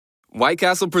White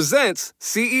Castle presents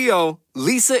CEO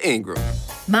Lisa Ingram.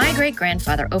 My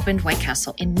great-grandfather opened White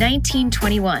Castle in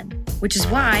 1921, which is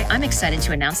why I'm excited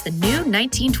to announce the new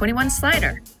 1921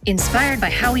 Slider, inspired by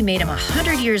how we made them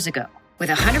 100 years ago, with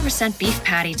 100% beef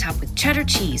patty topped with cheddar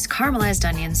cheese, caramelized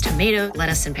onions, tomato,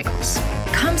 lettuce, and pickles.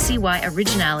 Come see why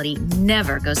originality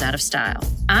never goes out of style.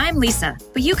 I'm Lisa,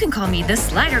 but you can call me the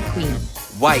Slider Queen.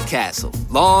 White Castle.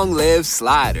 Long live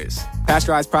sliders.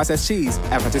 Pasteurized processed cheese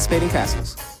at participating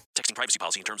castles. Texting privacy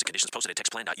policy and terms and conditions posted at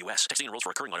textplan.us. Texting enrolls for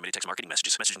recurring automated text marketing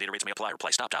messages. Message and data rates may apply. Reply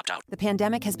stop to opt out. The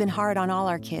pandemic has been hard on all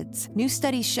our kids. New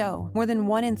studies show more than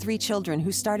 1 in 3 children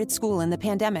who started school in the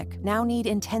pandemic now need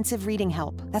intensive reading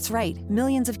help. That's right.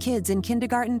 Millions of kids in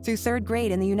kindergarten through 3rd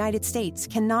grade in the United States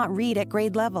cannot read at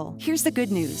grade level. Here's the good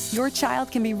news. Your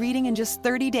child can be reading in just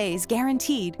 30 days,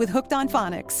 guaranteed, with Hooked on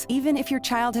Phonics. Even if your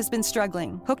child has been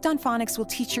struggling, Hooked on Phonics will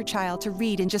teach your child to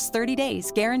read in just 30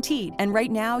 days, guaranteed. And right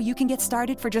now, you can get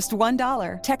started for just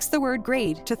 $1. Text the word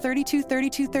GRADE to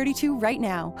 323232 right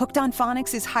now. Hooked on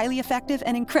Phonics is highly effective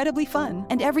and incredibly fun,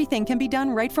 and everything can be done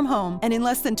right from home and in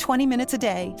less than 20 minutes a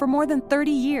day. For more than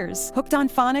 30 years, Hooked on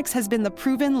Phonics has been the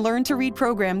proven learn-to-read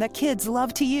program that kids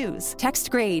love to use. Text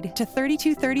GRADE to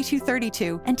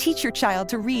 323232 and teach your child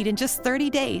to read in just 30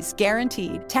 days,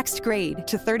 guaranteed. Text GRADE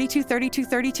to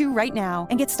 323232 right now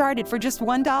and get started for just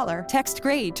 $1. Text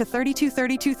GRADE to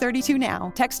 323232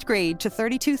 now. Text GRADE to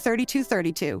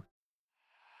 323232.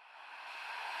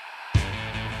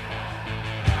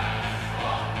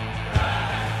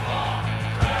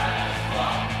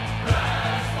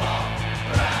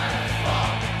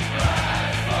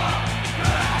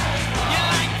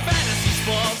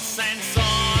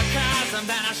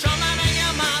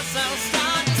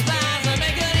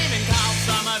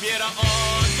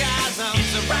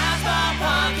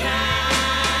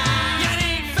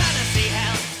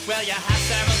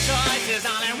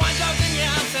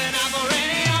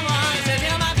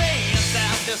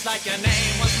 Like your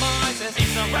name was Moises.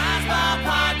 It's a Razzball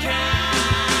Podcast.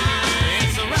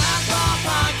 It's a Razzball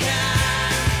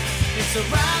Podcast. It's a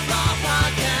Razzball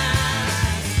Podcast.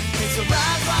 It's a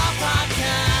Razzball Podcast.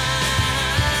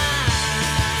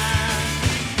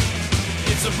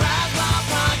 It's a Razzball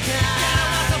Podcast. Get it,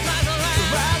 what's the price of that? It's a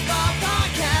Razzball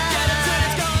Podcast. Get it till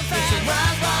it's going fast. It's a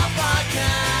Razzball Podcast.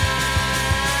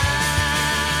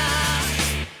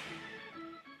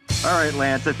 All right,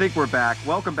 Lance, I think we're back.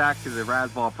 Welcome back to the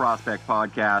Razzball Prospect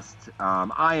Podcast.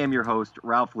 I am your host,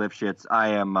 Ralph Lifshitz. I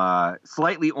am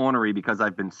slightly ornery because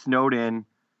I've been snowed in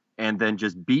and then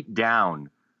just beat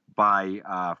down by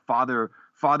Father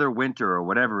Winter, or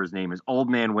whatever his name is,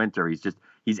 Old Man Winter.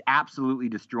 He's absolutely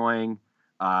destroying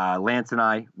Lance and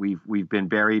I. We've been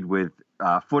buried with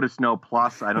a foot of snow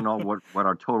plus. I don't know what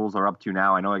our totals are up to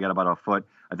now. I know I got about a foot.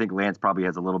 I think Lance probably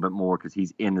has a little bit more because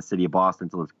he's in the city of Boston,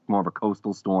 so it's more of a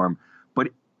coastal storm. But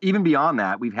even beyond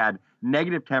that, we've had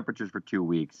negative temperatures for 2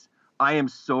 weeks. I am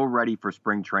so ready for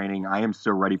spring training. I am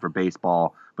so ready for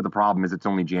baseball. But the problem is it's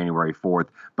only January 4th.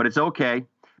 But it's okay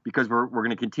because we're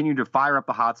going to continue to fire up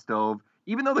the hot stove.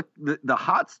 Even though the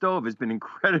hot stove has been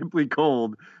incredibly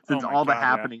cold since the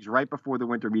happenings right before the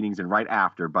winter meetings and right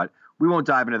after. But we won't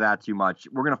dive into that too much.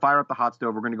 We're going to fire up the hot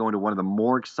stove. We're going to go into one of the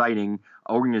more exciting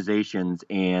organizations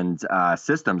and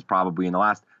systems probably in the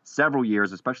last several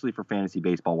years, especially for fantasy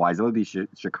baseball-wise. Those are these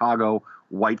Chicago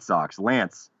White Sox.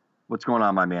 Lance, what's going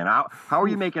on, my man? How are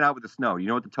you making out with the snow? You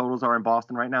know what the totals are in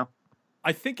Boston right now?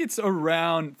 I think it's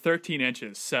around 13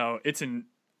 inches, so it's an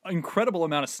incredible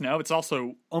amount of snow. It's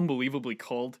also unbelievably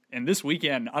cold. And this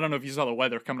weekend, I don't know if you saw the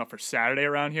weather coming up for Saturday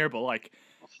around here, but like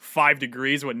 5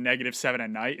 degrees with -7 at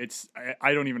night.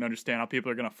 I don't even understand how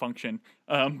people are going to function.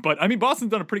 But I mean,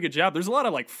 Boston's done a pretty good job. There's a lot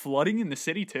of like flooding in the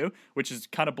city too, which has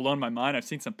kind of blown my mind. I've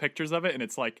seen some pictures of it, and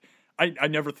it's like I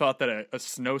never thought that a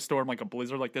snowstorm like a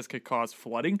blizzard like this could cause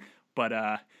flooding. But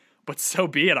so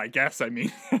be it, I guess. I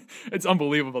mean, it's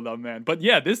unbelievable though, man. But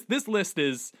yeah, this list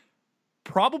is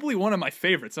probably one of my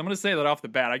favorites. I'm going to say that off the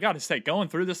bat. I got to say, going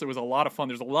through this, it was a lot of fun.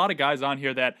 There's a lot of guys on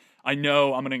here that I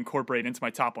know I'm going to incorporate into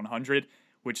my top 100,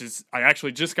 which is, I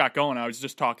actually just got going. I was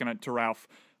just talking to Ralph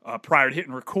prior to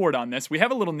hitting record on this. We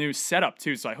have a little new setup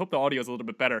too, so I hope the audio is a little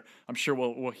bit better. I'm sure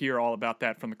we'll hear all about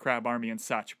that from the Crab Army and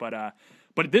such, but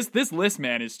this list,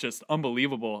 man, is just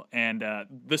unbelievable. And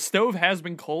the stove has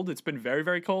been cold. It's been very,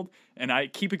 very cold. And I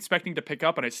keep expecting to pick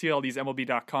up. And I see all these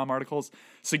MLB.com articles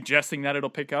suggesting that it'll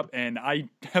pick up. And I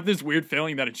have this weird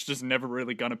feeling that it's just never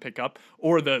really going to pick up.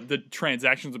 Or the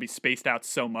transactions will be spaced out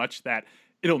so much that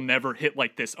it'll never hit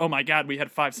like this. Oh, my God, we had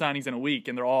 5 signings in a week.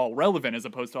 And they're all relevant as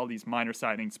opposed to all these minor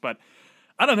signings. But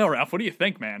I don't know, Ralph. What do you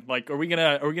think, man? Like, are we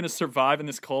gonna survive in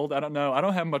this cold? I don't know. I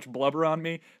don't have much blubber on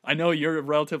me. I know you're a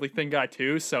relatively thin guy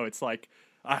too, so it's like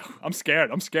I'm scared.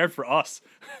 I'm scared for us.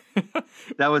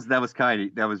 That was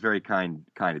very kind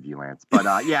of you, Lance.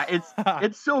 But yeah,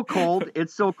 it's so cold.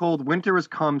 It's so cold. Winter has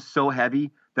come so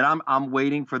heavy that I'm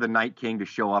waiting for the Night King to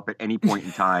show up at any point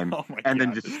in time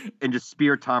then just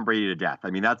spear Tom Brady to death. I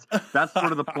mean, that's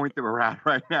sort of the point that we're at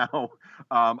right now.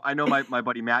 I know my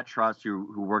buddy Matt Trust,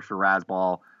 who works for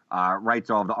Razzball, writes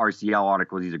all of the RCL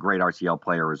articles. He's a great RCL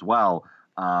player as well.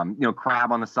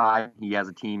 Crab on the side. He has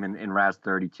a team in Raz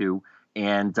 32.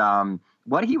 And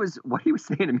what he was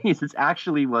saying to me is it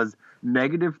actually was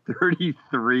negative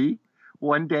 33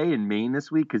 one day in Maine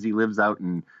this week because he lives out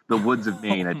in the woods of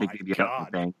Maine. I think maybe out in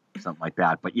the bank or something like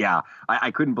that. But yeah, I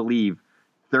couldn't believe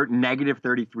negative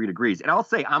 33 degrees. And I'll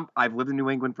say I've lived in New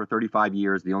England for 35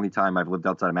 years. The only time I've lived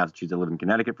outside of Massachusetts, I lived in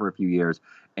Connecticut for a few years.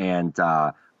 And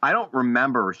I don't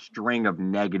remember a string of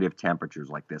negative temperatures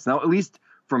like this. Now, at least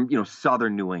from,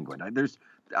 southern New England.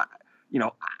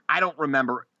 I don't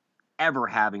remember ever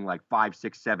having like 5,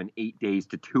 6, 7, 8 days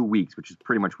to 2 weeks, which is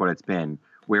pretty much what it's been,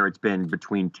 where it's been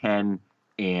between 10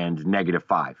 and negative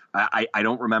 5. I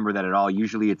don't remember that at all.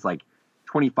 Usually it's like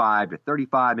 25 to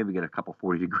 35, maybe get a couple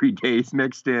 40-degree days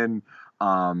mixed in.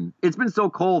 It's been so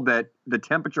cold that the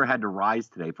temperature had to rise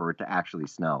today for it to actually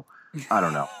snow. I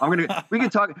don't know. We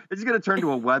can talk. This is going to turn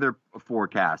to a weather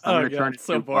forecast. I'm going to turn it's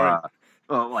so boring.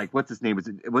 What's his name?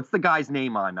 What's the guy's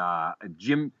name on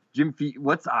Jim?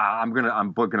 I'm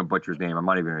gonna butcher his name. I'm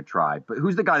not even gonna try. But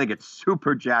who's the guy that gets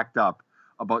super jacked up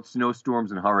about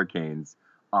snowstorms and hurricanes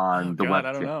on the web?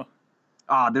 I don't know.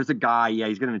 There's a guy. Yeah,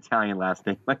 he's got an Italian last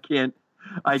name. I can't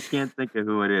think of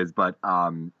who it is. But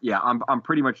yeah, I'm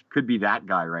pretty much could be that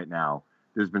guy right now.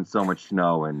 There's been so much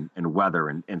snow and weather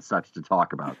and such to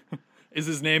talk about. Is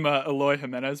his name Eloy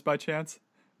Jimenez by chance?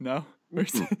 No.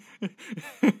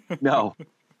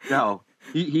 No.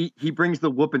 He brings the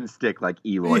whooping stick like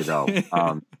Eloy though.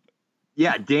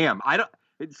 Yeah, damn.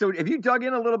 So if you dug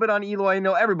in a little bit on Eloy, I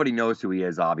know everybody knows who he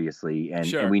is, obviously,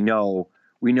 and we know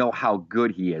how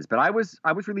good he is. But I was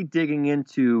really digging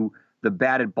into the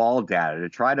batted ball data to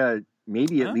try to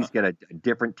maybe at least get a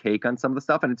different take on some of the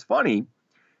stuff. And it's funny,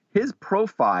 his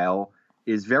profile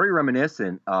is very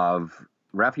reminiscent of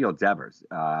Rafael Devers.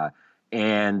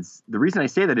 And the reason I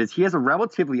say that is he has a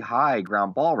relatively high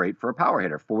ground ball rate for a power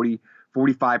hitter,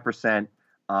 45%.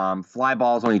 Fly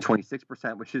balls only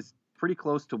 26%, which is pretty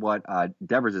close to what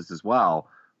Devers is as well.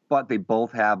 But they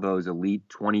both have those elite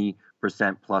 20%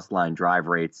 plus line drive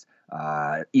rates.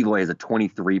 Eloy has a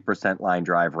 23% line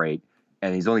drive rate,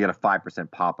 and he's only got a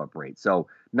 5% pop-up rate. So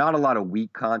not a lot of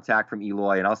weak contact from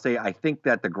Eloy. And I'll say I think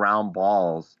that the ground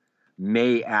balls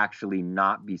may actually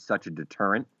not be such a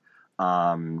deterrent.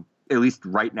 At least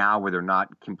right now where they're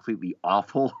not completely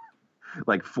awful,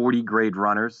 like 40 grade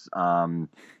runners.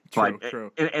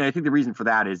 True. And I think the reason for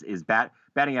that is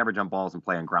batting average on balls and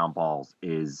play on ground balls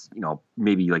is,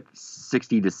 maybe like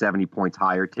 60 to 70 points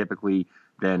higher typically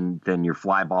than your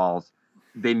fly balls.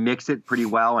 They mix it pretty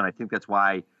well. And I think that's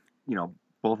why,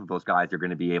 both of those guys are going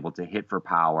to be able to hit for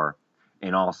power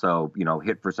and also,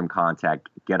 hit for some contact,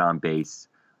 get on base.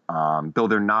 Though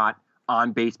they're not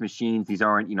on base machines. These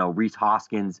aren't, Rhys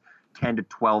Hoskins, 10 to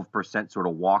 12% sort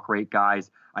of walk rate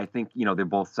guys. I think, they're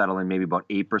both settling maybe about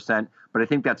 8%, but I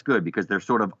think that's good because they're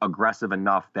sort of aggressive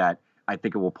enough that I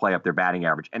think it will play up their batting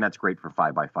average. And that's great for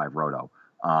 5x5 roto.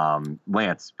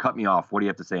 Lance, cut me off. What do you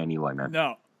have to say on Eloy, man?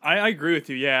 No, I agree with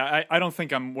you. Yeah, I don't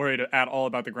think I'm worried at all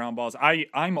about the ground balls.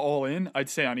 I'm all in, I'd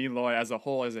say, on Eloy as a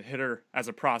whole, as a hitter, as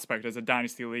a prospect, as a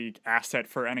Dynasty League asset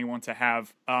for anyone to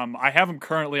have. I have him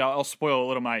currently, I'll spoil a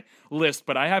little my list,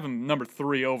 but I have him number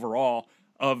 3 overall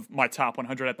of my top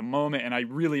 100 at the moment, and I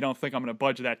really don't think I'm going to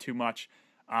budge that too much.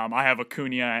 I have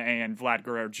Acuna and Vlad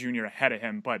Guerrero Jr. ahead of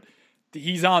him, but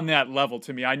he's on that level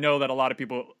to me. I know that a lot of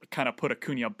people kind of put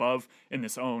Acuna above in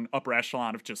this own upper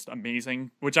echelon of just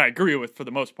amazing, which I agree with for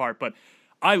the most part, but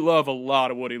I love a lot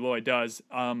of what Eloy does.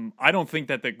 I don't think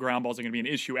that the ground balls are going to be an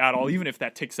issue at all, even if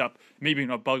that ticks up maybe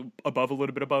above a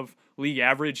little bit above league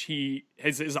average.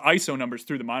 His ISO numbers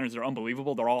through the minors are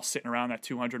unbelievable. They're all sitting around that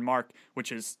 200 mark,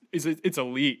 which it's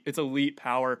elite. It's elite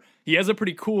power. He has a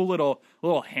pretty cool little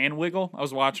hand wiggle. I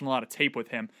was watching a lot of tape with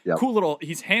him. Yep. Cool little.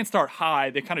 His hands start high.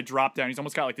 They kind of drop down. He's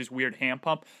almost got like this weird hand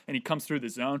pump, and he comes through the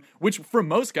zone, which for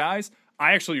most guys,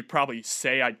 I actually would probably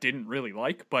say I didn't really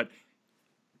like, but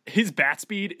his bat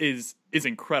speed is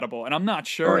incredible, and I'm not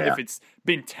sure if it's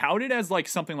been touted as like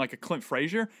something like a Clint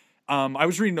Frazier. I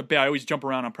was reading a bit. I always jump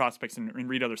around on prospects and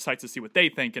read other sites to see what they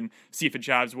think and see if it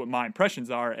jives what my impressions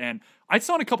are. And I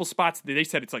saw in a couple spots that they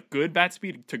said it's like good bat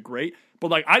speed to great, but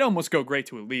like I'd almost go great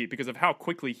to elite because of how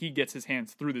quickly he gets his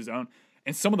hands through the zone,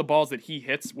 and some of the balls that he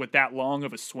hits with that long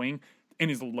of a swing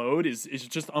and his load is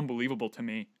just unbelievable to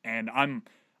me. And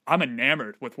I'm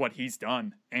enamored with what he's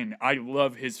done, and I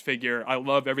love his figure. I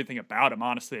love everything about him,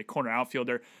 honestly, a corner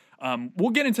outfielder.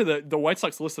 We'll get into the White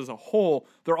Sox list as a whole.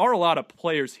 There are a lot of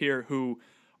players here who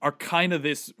are kind of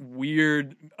this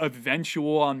weird,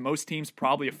 eventual on most teams,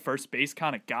 probably a first base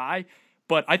kind of guy.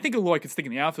 But I think Eloy could stick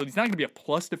in the outfield. He's not going to be a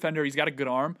plus defender. He's got a good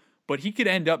arm, but he could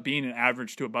end up being an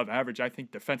average to above average, I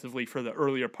think, defensively for the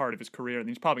earlier part of his career. And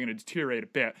he's probably going to deteriorate a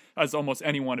bit, as almost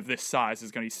anyone of this size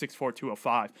is going to be 6'4",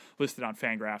 205, listed on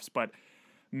Fangraphs. But,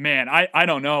 man, I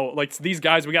don't know. Like, these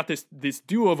guys, we got this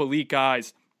duo of elite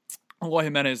guys, Eloy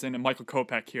Jimenez and Michael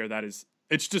Kopech here.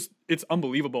 It's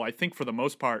unbelievable. I think for the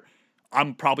most part,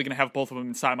 I'm probably going to have both of them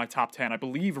inside my top 10. I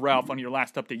believe, Ralph, on your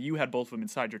last update, you had both of them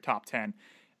inside your top 10.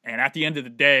 And at the end of the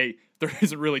day, there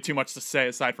isn't really too much to say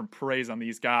aside from praise on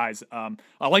these guys. I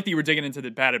like that you were digging into the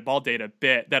batted ball data a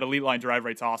bit. That elite line drive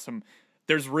rate's awesome.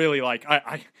 There's really, like,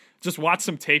 I just watch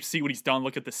some tape, see what he's done,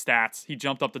 look at the stats. He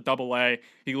jumped up to AA.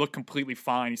 He looked completely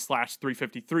fine. He slashed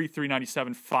 353,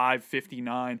 397,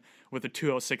 559 with a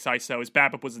 206 ISO. His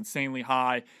BABIP was insanely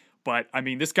high. But, I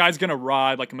mean, this guy's going to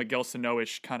ride like a Miguel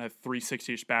Sano-ish kind of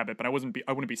 360-ish BABIP, but I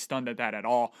wouldn't be stunned at that at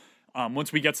all.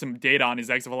 Once we get some data on his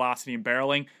exit velocity and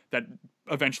barreling that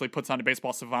eventually puts onto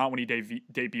Baseball Savant when he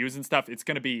debuts and stuff, it's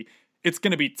gonna be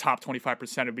top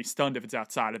 25%. I'd be stunned if it's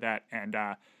outside of that. And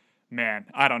man,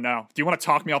 I don't know. Do you want to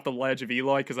talk me off the ledge of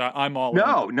Eloy? Because I'm all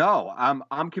no.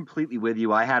 I'm completely with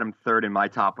you. I had him third in my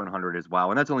top 100 as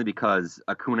well, and that's only because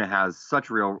Acuna has such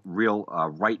real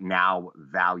right now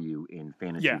value in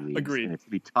fantasy leagues. Agreed. And it's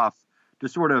gonna be tough to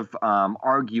sort of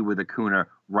argue with Acuna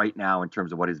right now in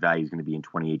terms of what his value is going to be in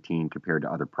 2018 compared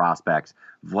to other prospects.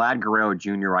 Vlad Guerrero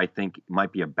Jr., I think,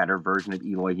 might be a better version of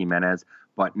Eloy Jimenez,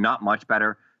 but not much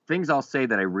better. Things I'll say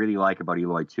that I really like about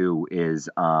Eloy, too, is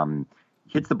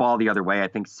hits the ball the other way. I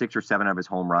think 6 or 7 of his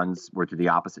home runs were to the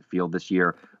opposite field this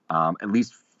year. At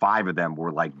least 5 of them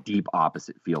were, like, deep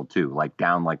opposite field, too, like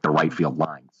down, like, the right field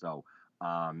line. So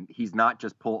he's not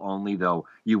just pull only, though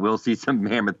you will see some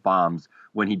mammoth bombs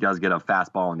when he does get a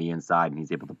fastball on the inside and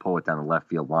he's able to pull it down the left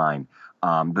field line.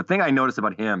 The thing I notice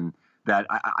about him that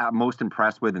I'm most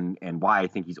impressed with and why I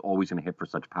think he's always going to hit for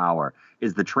such power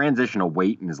is the transitional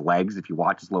weight in his legs. If you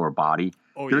watch his lower body,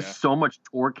 there's so much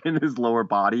torque in his lower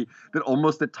body that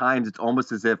almost at times it's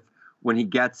almost as if when he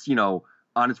gets,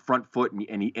 on his front foot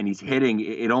and he's hitting,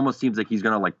 it almost seems like he's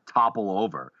going to like topple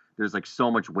over. There's like so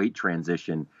much weight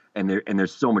transition and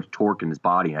there's so much torque in his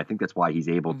body. And I think that's why he's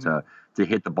able to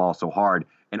hit the ball so hard.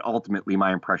 And ultimately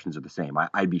my impressions are the same.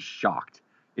 I'd be shocked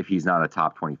if he's not a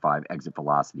top 25 exit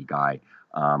velocity guy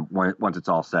once it's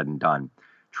all said and done.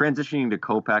 Transitioning to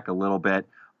Kopech a little bit.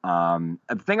 The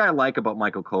thing I like about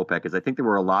Michael Kopech is I think there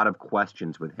were a lot of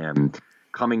questions with him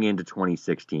coming into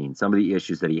 2016. Some of the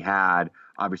issues that he had,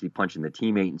 obviously punching the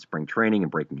teammate in spring training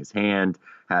and breaking his hand,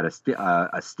 had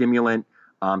a stimulant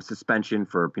suspension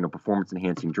for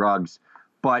performance-enhancing drugs.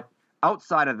 But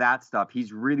outside of that stuff,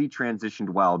 he's really transitioned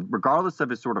well. Regardless of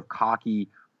his sort of cocky,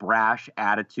 brash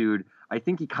attitude, I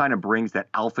think he kind of brings that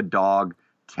alpha dog,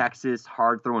 Texas,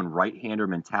 hard-throwing right-hander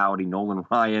mentality. Nolan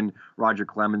Ryan, Roger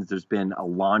Clemens, there's been a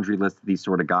laundry list of these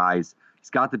sort of guys. He's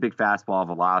got the big fastball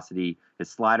velocity. His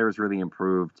slider has really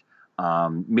improved.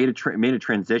 Made a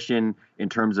transition in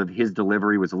terms of his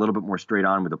delivery, was a little bit more straight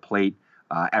on with the plate.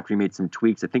 After he made some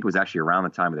tweaks, I think it was actually around the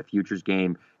time of the Futures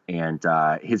game, and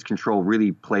his control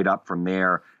really played up from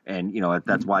there. And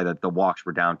that's why the walks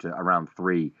were down to around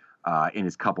 3 in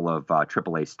his couple of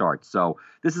AAA starts. So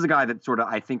this is a guy that sort of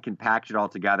I think can package it all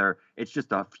together. It's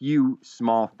just a few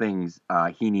small things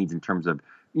he needs in terms of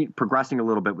progressing a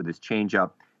little bit with his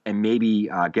changeup and maybe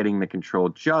getting the control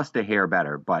just a hair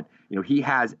better. But he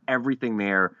has everything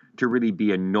there to really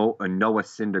be a Noah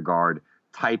Syndergaard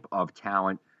type of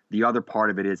talent. The other part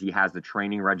of it is he has the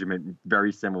training regimen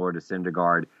very similar to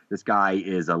Syndergaard. This guy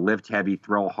is a lift heavy,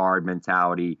 throw hard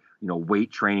mentality,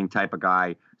 weight training type of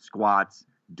guy, squats,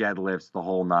 deadlifts, the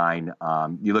whole 9.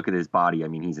 You look at his body, I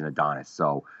mean, he's an Adonis.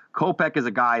 So Kopech is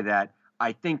a guy that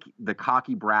I think the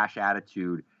cocky, brash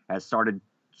attitude has started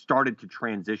to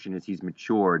transition as he's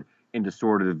matured into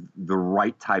sort of the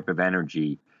right type of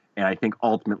energy. And I think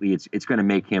ultimately it's going to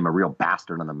make him a real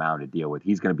bastard on the mound to deal with.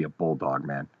 He's going to be a bulldog,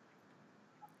 man.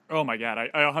 Oh, my God. I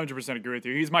 100% agree with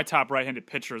you. He's my top right-handed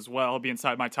pitcher as well. He'll be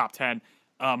inside my top 10.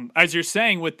 As you're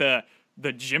saying with the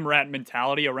gym rat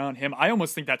mentality around him, I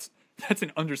almost think that's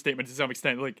an understatement to some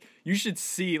extent. Like, you should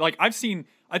see, like, I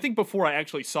think before I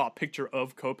actually saw a picture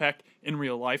of Kopech in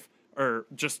real life, or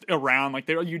just around, like,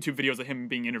 there are YouTube videos of him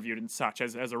being interviewed and such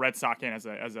as a Red Sox and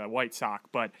as a White Sox.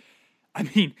 But I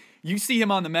mean, you see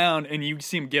him on the mound and you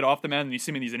see him get off the mound and you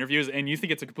see him in these interviews and you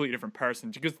think it's a completely different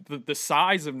person because the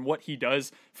size and what he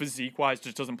does physique-wise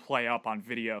just doesn't play up on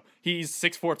video. He's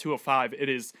 6'4", 205. It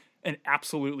is an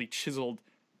absolutely chiseled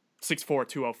 6'4",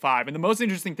 205. And the most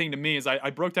interesting thing to me is I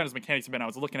broke down his mechanics a bit. I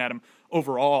was looking at him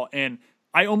overall, and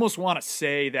I almost want to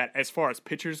say that as far as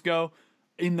pitchers go,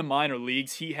 in the minor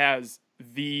leagues, he has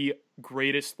the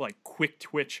greatest quick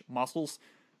twitch muscles.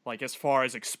 As far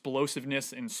as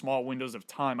explosiveness in small windows of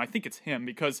time, I think it's him,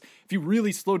 because if you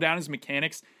really slow down his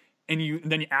mechanics and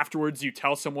then afterwards you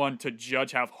tell someone to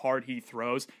judge how hard he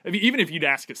throws, even if you'd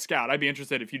ask a scout, I'd be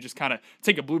interested if you just kind of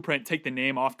take a blueprint, take the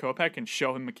name off Kopech and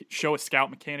show a scout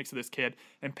mechanics of this kid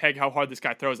and peg how hard this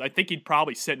guy throws. I think he'd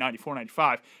probably sit 94,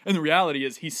 95. And the reality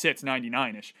is he sits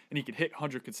 99-ish and he could hit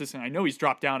 100 consistently. I know he's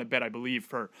dropped down a bit, I believe,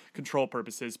 for control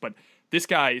purposes, but this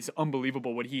guy is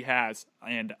unbelievable what he has,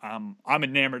 and I'm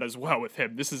enamored as well with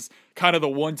him. This is kind of the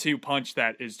 1-2 punch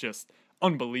that is just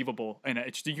unbelievable, and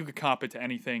you could comp it to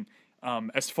anything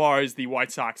as far as the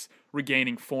White Sox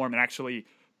regaining form and actually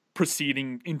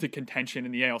proceeding into contention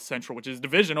in the AL Central, which is a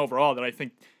division overall that I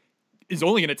think is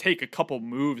only going to take a couple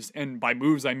moves, and by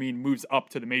moves I mean moves up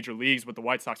to the major leagues with the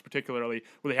White Sox particularly,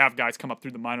 where they have guys come up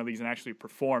through the minor leagues and actually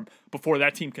perform before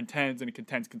that team contends, and it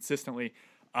contends consistently.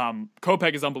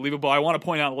 Kopech is unbelievable. I want to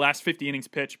point out the last 50 innings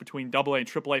pitch between AA and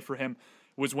AAA for him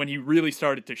was when he really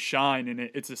started to shine, and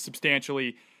it's a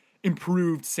substantially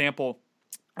improved sample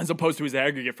as opposed to his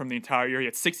aggregate from the entire year. He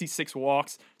had 66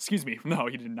 walks. Excuse me. No,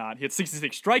 he did not. He had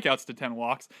 66 strikeouts to 10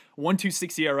 walks.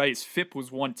 1.26 ERA. His FIP was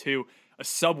 1.2. A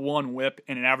sub-1 whip,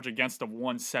 and an average against of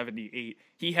 178.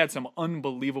 He had some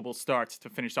unbelievable starts to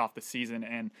finish off the season,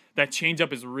 and that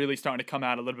changeup is really starting to come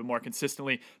out a little bit more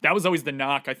consistently. That was always the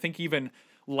knock. I think even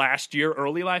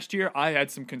early last year, I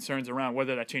had some concerns around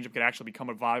whether that changeup could actually become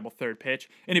a viable third pitch.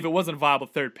 And if it wasn't a viable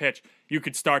third pitch, you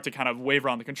could start to kind of waver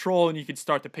on the control, and you could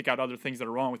start to pick out other things that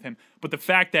are wrong with him. But the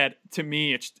fact that, to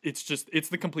me, it's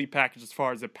the complete package as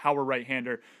far as a power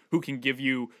right-hander who can give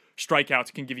you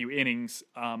strikeouts, can give you innings.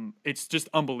 It's just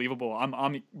unbelievable.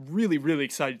 I'm really, really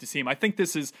excited to see him. I think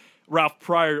this is, Ralph,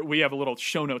 we have a little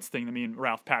show notes thing that me and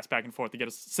Ralph pass back and forth to get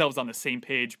ourselves on the same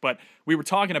page, but we were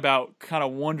talking about kind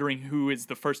of wondering who is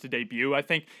the first to debut, I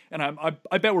think, and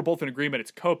I bet we're both in agreement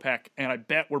it's Kopech, and I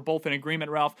bet we're both in agreement,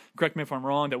 Ralph, correct me if I'm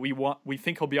wrong, that we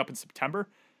think he'll be up in September.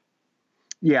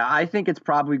 Yeah, I think it's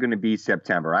probably going to be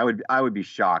September. I would be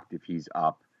shocked if he's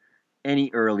up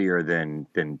any earlier than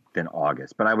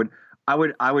August, but I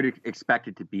would expect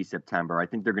it to be September. I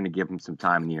think they're going to give him some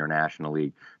time in the International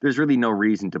League. There's really no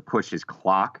reason to push his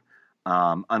clock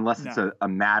unless it's a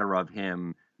matter of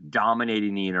him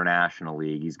dominating the International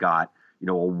League. He's got a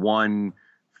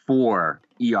 1.4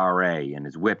 ERA and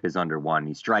his WHIP is under 1.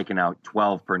 He's striking out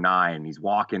 12 per 9. He's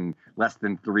walking less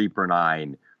than 3 per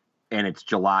 9, and it's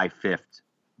July 5th.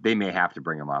 They may have to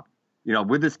bring him up.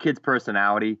 With this kid's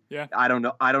personality, yeah. I don't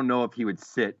know if he would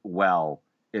sit well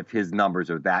if his numbers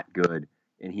are that good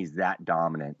and he's that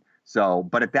dominant. So,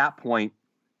 but at that point,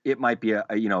 it might be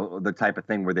the type of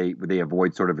thing where they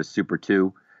avoid sort of a Super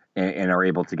 2 and are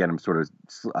able to get him sort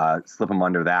of slip him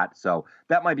under that. So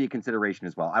that might be a consideration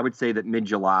as well. I would say that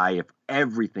mid-July, if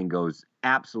everything goes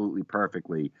absolutely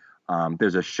perfectly,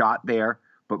 there's a shot there,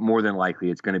 but more than likely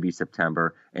it's going to be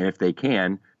September. And if they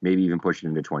can, maybe even push it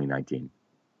into 2019.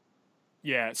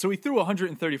 Yeah, so he threw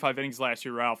 135 innings last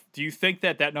year, Ralph. Do you think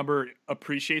that number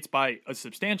appreciates by a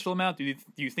substantial amount? Do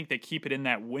you think they keep it in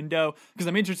that window? Because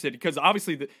I'm interested, because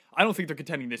obviously I don't think they're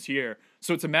contending this year.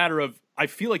 So it's a matter of, I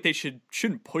feel like they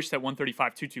shouldn't push that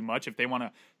 135 too much if they want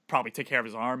to probably take care of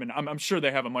his arm. And I'm sure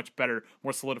they have a much better,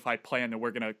 more solidified plan that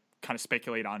we're going to kind of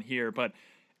speculate on here. But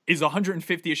is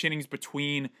 150-ish innings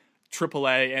between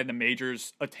AAA and the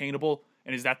majors attainable?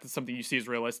 And is that something you see as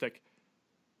realistic?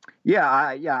 Yeah,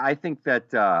 I think that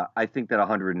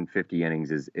 150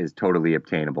 innings is totally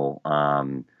obtainable.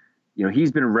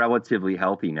 He's been relatively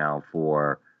healthy now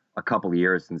for a couple of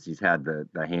years since he's had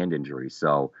the hand injury.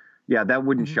 So yeah, that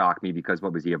wouldn't shock me, because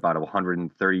what was he, about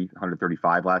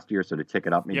 135 last year? So to tick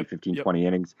it up maybe 20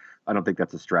 innings, I don't think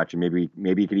that's a stretch, and maybe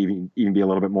it could even be a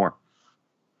little bit more.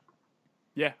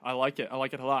 Yeah, I like it. I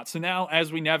like it a lot. So now,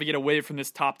 as we navigate away from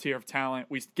this top tier of talent,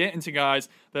 we get into guys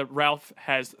that Ralph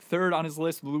has third on his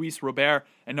list, Luis Robert,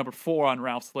 and number 4 on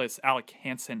Ralph's list, Alec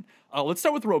Hansen. Let's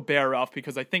start with Robert, Ralph,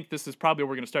 because I think this is probably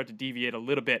where we're going to start to deviate a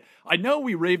little bit. I know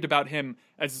we raved about him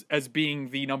as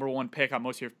being the number 1 pick on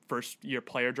most of your first-year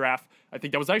player draft. I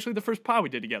think that was actually the first pod we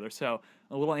did together, so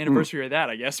a little anniversary of that,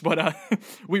 I guess. But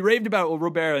we raved about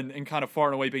Robert and kind of far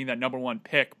and away being that number 1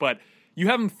 pick. But you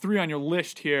have him 3 on your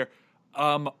list here.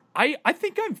 I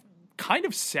think I've kind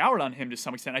of soured on him to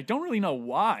some extent. I don't really know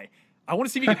why. I want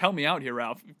to see if you can help me out here,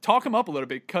 Ralph. Talk him up a little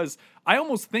bit, because I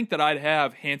almost think that I'd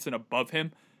have Hansen above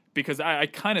him, because I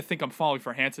kind of think I'm falling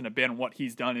for Hansen a bit on what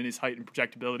he's done in his height and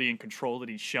projectability and control that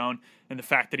he's shown, and the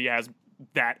fact that he has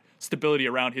that stability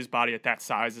around his body at that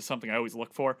size is something I always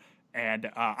look for, and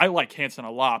I like Hansen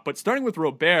a lot. But starting with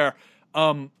Robert,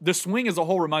 the swing as a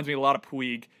whole reminds me a lot of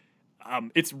Puig.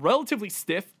 It's relatively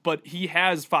stiff, but he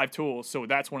has 5 tools, so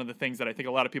that's one of the things that I think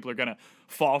a lot of people are going to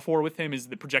fall for with him is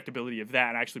the projectability of that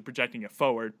and actually projecting it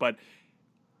forward. But,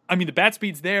 I mean, the bat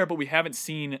speed's there, but we haven't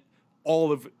seen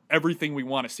all of everything we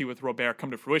want to see with Robert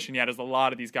come to fruition yet, as a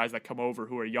lot of these guys that come over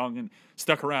who are young and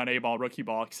stuck around A-ball, rookie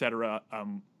ball, etc.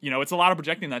 It's a lot of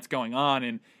projecting that's going on,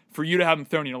 and for you to have him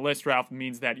thrown in a list, Ralph,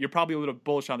 means that you're probably a little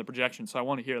bullish on the projection, so I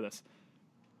want to hear this.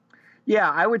 Yeah,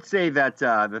 I would say that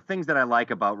the things that I like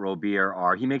about Robert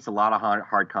are he makes a lot of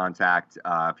hard contact.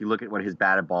 If you look at what his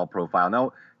batted ball profile,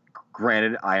 now,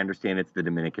 granted, I understand it's the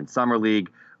Dominican Summer League.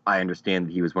 I understand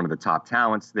that he was one of the top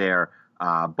talents there.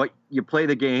 But you play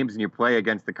the games and you play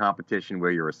against the competition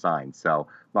where you're assigned. So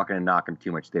I'm not going to knock him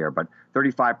too much there. But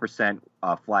 35%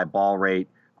 fly ball rate.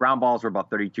 Ground balls were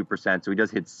about 32%, so he does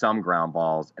hit some ground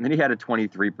balls. And then he had a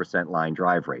 23% line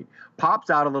drive rate. Pops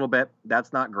out a little bit.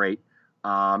 That's not great.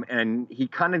 And he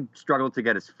kind of struggled to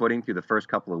get his footing through the first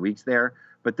couple of weeks there.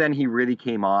 But then he really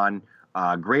came on.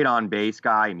 Great on-base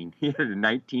guy. I mean, he had a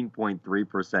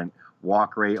 19.3%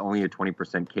 walk rate, only a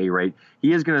 20% K rate.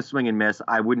 He is going to swing and miss.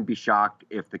 I wouldn't be shocked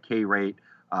if the K rate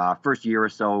first year or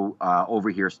so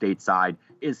over here stateside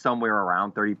is somewhere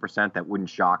around 30%. That wouldn't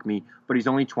shock me. But he's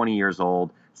only 20 years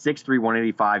old, 6'3",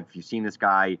 185. If you've seen this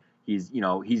guy, he's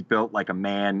built like a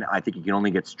man. I think he can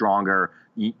only get stronger.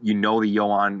 You know the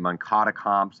Yoan Moncada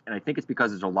comps, and I think it's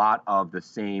because there's a lot of the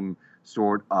same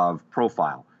sort of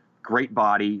profile. Great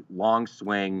body, long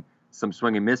swing, some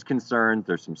swing and miss concerns.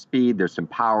 There's some speed, there's some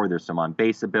power, there's some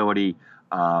on-base ability,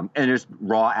 and there's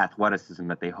raw athleticism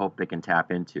that they hope they can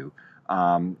tap into.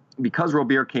 Because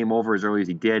Robert came over as early as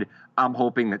he did, I'm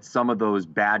hoping that some of those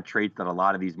bad traits that a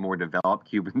lot of these more developed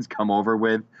Cubans come over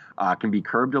with can be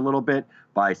curbed a little bit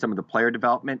by some of the player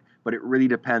development, but it really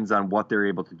depends on what they're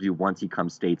able to do once he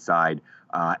comes stateside.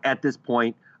 At this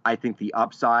point, I think the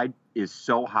upside is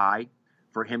so high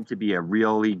for him to be a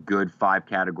really good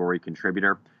 5-category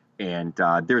contributor. And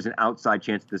there's an outside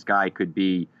chance this guy could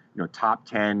be, top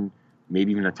 10,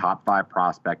 maybe even a top 5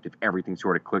 prospect if everything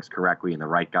sort of clicks correctly and the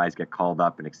right guys get called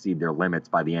up and exceed their limits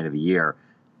by the end of the year.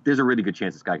 There's a really good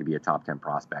chance this guy could be a top 10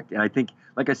 prospect. And I think,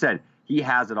 like I said, he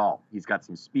has it all. He's got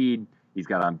some speed. He's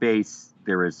got on base.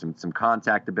 There is some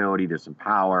contact ability. There's some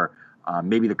power.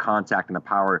 Maybe the contact and the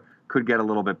power could get a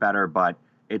little bit better, but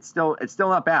it's still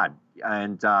not bad.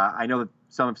 And I know that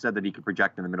some have said that he could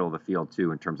project in the middle of the field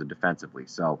too in terms of defensively.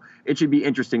 So it should be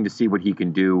interesting to see what he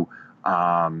can do.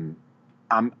 I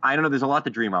don't know. There's a lot to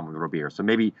dream on with Robert, so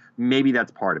maybe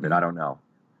that's part of it. I don't know.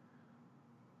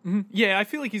 Mm-hmm. Yeah, I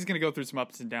feel like he's going to go through some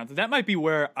ups and downs. That might be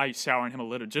where I sour on him a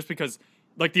little, just because,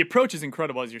 like, the approach is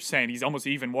incredible, as you're saying. He's almost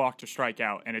even walk to strike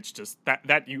out, and it's just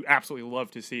that you absolutely love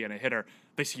to see in a hitter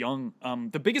this young.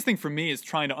 The biggest thing for me is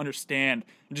trying to understand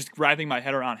and just wrapping my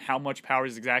head around how much power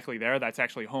is exactly there. That's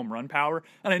actually home run power.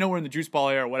 And I know we're in the juice ball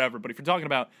era or whatever, but if you're talking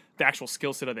about the actual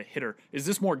skill set of the hitter, is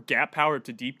this more gap power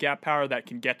to deep gap power that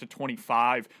can get to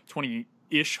 25,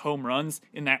 20-ish home runs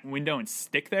in that window and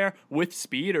stick there with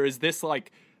speed? Or is this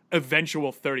like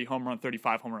eventual 30 home run,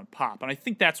 35 home run pop? And I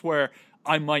think that's where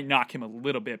I might knock him a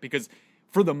little bit, because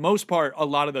for the most part, a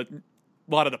lot of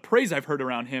the praise I've heard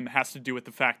around him has to do with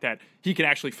the fact that he can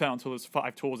actually fail until his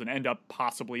 5 tools and end up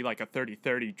possibly like a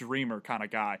 30-30 dreamer kind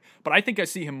of guy. But I think I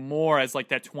see him more as like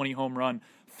that 20 home run,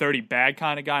 30 bag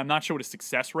kind of guy. I'm not sure what his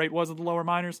success rate was at the lower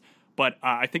minors, but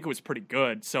I think it was pretty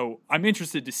good. So I'm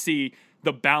interested to see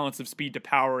the balance of speed to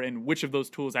power and which of those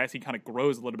tools as he kind of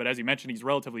grows a little bit. As you mentioned, he's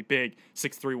relatively big,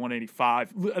 6'3",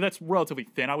 185. That's relatively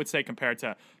thin, I would say, compared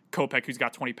to Kopech, who's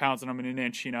got 20 pounds on him in an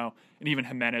inch, and even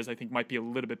Jimenez, I think, might be a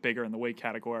little bit bigger in the weight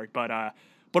category. But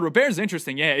Robert's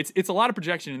interesting. Yeah, it's a lot of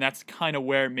projection, and that's kind of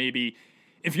where maybe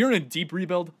if you're in a deep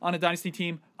rebuild on a dynasty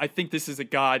team, I think this is a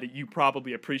guy that you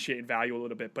probably appreciate and value a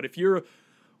little bit. But if you're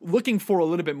looking for a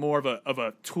little bit more of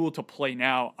a tool to play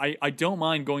now, I don't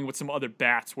mind going with some other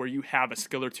bats where you have a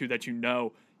skill or two that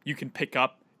you can pick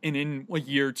up and in a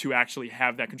year or two actually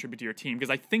have that contribute to your team.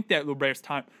 Because I think that Robert's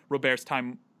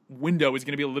time window is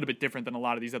going to be a little bit different than a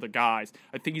lot of these other guys.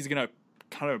 I think he's going to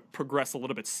kind of progress a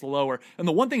little bit slower. And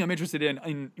the one thing I'm interested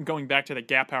in going back to the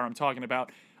gap power I'm talking about,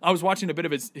 I was watching a bit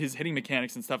of his hitting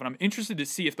mechanics and stuff, and I'm interested to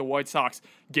see if the White Sox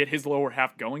get his lower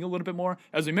half going a little bit more.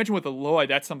 As we mentioned with Eloy,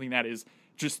 that's something that is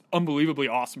just unbelievably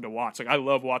awesome to watch. Like, I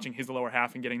love watching his lower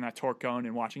half and getting that torque going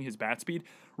and watching his bat speed.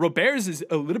 Robert's is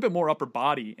a little bit more upper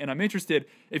body, and I'm interested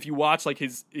if you watch, like,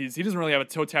 his he doesn't really have a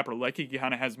toe tapper leg kick. He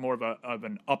kind of has more of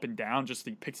an up and down, just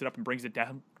he picks it up and brings it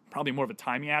down. Probably more of a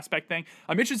timing aspect thing.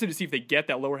 I'm interested to see if they get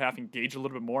that lower half engaged a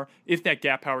little bit more, if that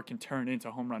gap power can turn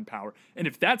into home run power. And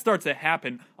if that starts to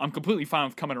happen, I'm completely fine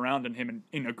with coming around on him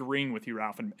and agreeing with you,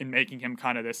 Ralph, and making him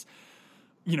kind of this,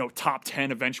 top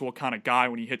 10 eventual kind of guy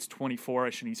when he hits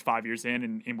 24-ish and he's 5 years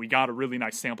in, and we got a really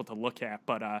nice sample to look at.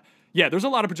 But, there's a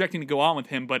lot of projecting to go on with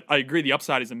him, but I agree the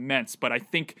upside is immense. But I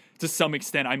think to some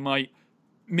extent I might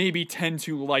maybe tend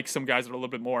to like some guys that are a little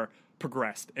bit more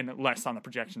progressed and less on the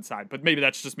projection side, but maybe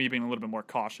that's just me being a little bit more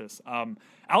cautious.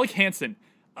 Alec Hansen,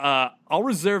 I'll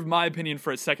reserve my opinion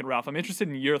for a second, Ralph. I'm interested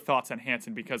in your thoughts on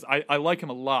Hansen because I like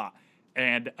him a lot,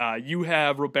 and you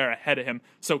have Robert ahead of him.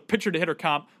 So pitcher to hitter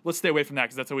comp, let's stay away from that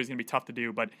because that's always going to be tough to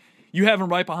do, but you have him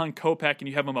right behind Kopech and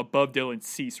you have him above Dylan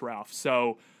Cease, Ralph.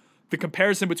 So the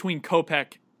comparison between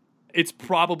Kopech, it's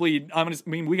probably,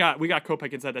 we got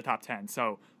Kopech inside the top 10,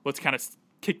 so let's kind of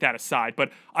kick that aside,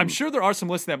 but I'm sure there are some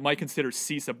lists that might consider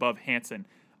Cease above Hansen.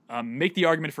 Make the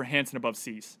argument for Hansen above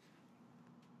Cease.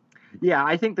 Yeah,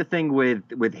 I think the thing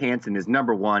with Hansen is,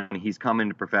 number one, he's come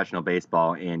into professional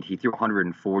baseball and he threw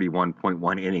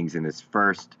 141.1 innings in his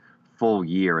first full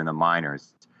year in the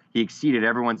minors. He exceeded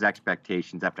everyone's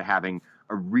expectations after having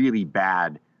a really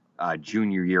bad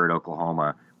junior year at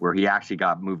Oklahoma, where he actually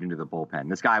got moved into the bullpen.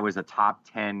 This guy was a top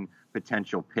 10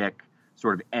 potential pick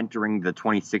sort of entering the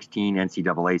 2016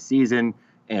 NCAA season,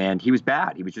 and he was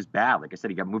bad. He was just bad. Like I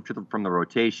said, he got moved from the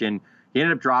rotation. He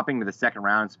ended up dropping to the second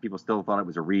round, so people still thought it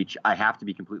was a reach. I have to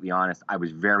be completely honest. I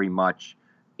was very much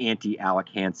anti-Alec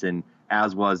Hansen,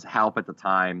 as was Halp at the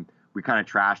time. We kind of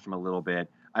trashed him a little bit.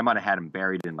 I might have had him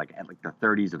buried in at the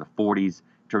 30s or the 40s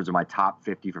in terms of my top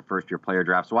 50 for first-year player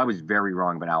draft, so I was very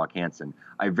wrong about Alec Hansen.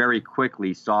 I very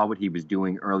quickly saw what he was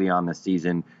doing early on this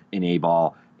season in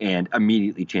A-ball and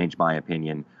immediately changed my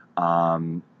opinion.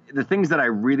 The things that I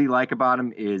really like about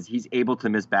him is he's able to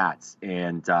miss bats,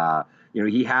 and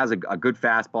he has a good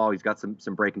fastball. He's got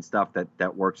some breaking stuff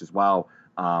that works as well.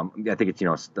 I think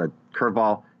it's the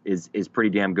curveball is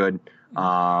pretty damn good,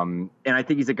 and I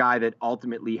think he's a guy that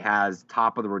ultimately has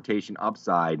top of the rotation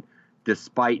upside,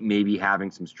 despite maybe having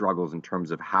some struggles in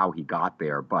terms of how he got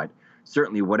there. But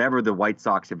certainly, whatever the White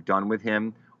Sox have done with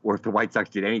him, or if the White Sox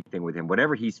did anything with him,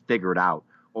 whatever he's figured out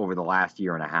over the last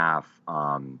year and a half,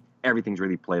 everything's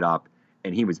really played up,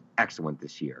 and he was excellent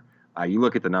this year. You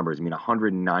look at the numbers,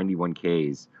 191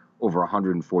 Ks over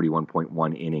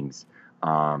 141.1 innings,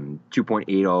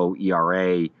 2.80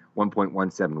 ERA,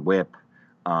 1.17 whip.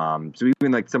 So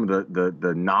even some of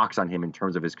the knocks on him in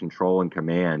terms of his control and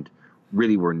command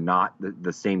really were not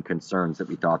the same concerns that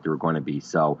we thought they were going to be.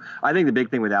 So I think the big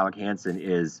thing with Alec Hansen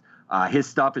is his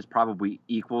stuff is probably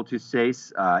equal to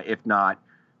Cease, if not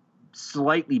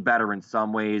slightly better in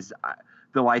some ways,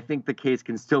 though I think the case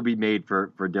can still be made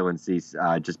for Dylan Cease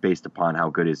just based upon how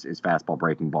good his fastball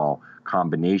breaking ball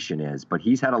combination is. But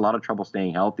he's had a lot of trouble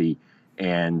staying healthy,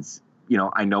 and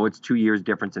I know it's 2 years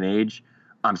difference in age.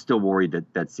 I'm still worried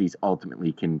that Cease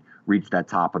ultimately can reach that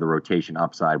top of the rotation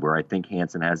upside, where I think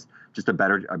Hansen has just a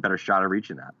better shot at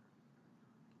reaching that.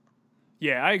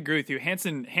 Yeah, I agree with you.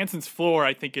 Hansen's floor,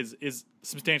 I think, is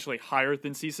substantially higher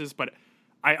than Cease's, but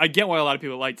I get why a lot of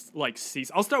people like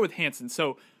Cease. I'll start with Hansen.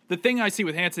 So the thing I see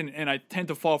with Hansen, and I tend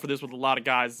to fall for this with a lot of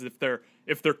guys, is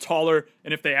if they're taller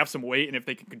and if they have some weight and if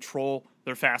they can control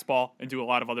their fastball and do a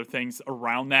lot of other things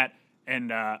around that.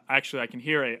 And actually, I can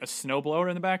hear a snowblower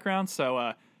in the background.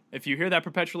 So if you hear that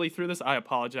perpetually through this, I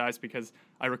apologize because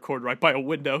I record right by a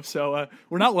window. So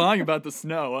we're not lying about the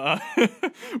snow.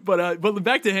 But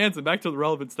back to Hansen, back to the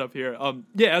relevant stuff here.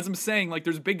 As I'm saying,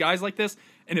 there's big guys like this,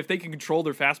 and if they can control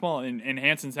their fastball, and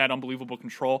Hansen's had unbelievable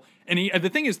control. And the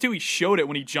thing is, too, he showed it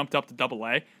when he jumped up to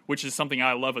Double-A, which is something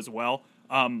I love as well.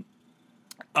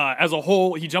 As a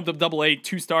whole, he jumped up Double-A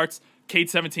 2 starts.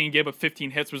 K-17 gave up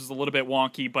 15 hits, which is a little bit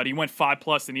wonky, but he went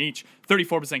 5+ in each,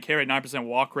 34% K rate, 9%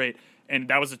 walk rate, and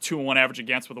that was a 2-1 average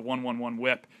against with a 1.11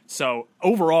 whip. So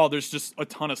overall, there's just a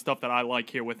ton of stuff that I like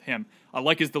here with him. I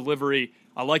like his delivery.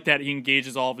 I like that he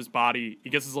engages all of his body. He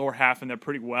gets his lower half in there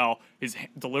pretty well. His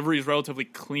delivery is relatively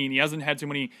clean. He hasn't had too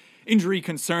many injury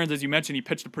concerns. As you mentioned, he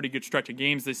pitched a pretty good stretch of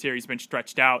games this year. He's been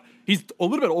stretched out. He's a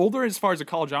little bit older as far as the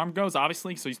college arm goes,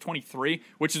 obviously, so he's 23,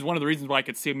 which is one of the reasons why I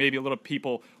could see maybe a little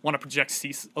people want to project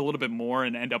Cease a little bit more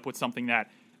and end up with something that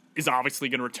is obviously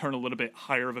going to return a little bit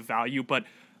higher of a value. But,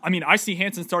 I see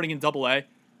Hansen starting in Double-A.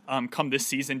 come this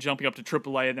season, jumping up to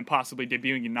AAA and then possibly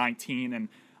debuting in 19. And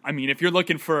I mean, if you're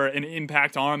looking for an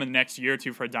impact arm in the next year or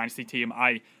two for a dynasty team,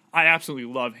 I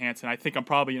absolutely love Hanson. I think I'm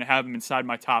probably going to have him inside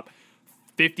my top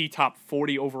 50, top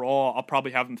 40 overall. I'll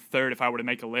probably have him third if I were to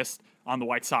make a list on the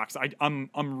White Sox. I'm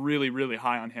really, really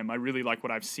high on him. I really like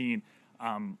what I've seen.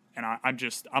 And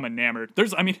I'm enamored.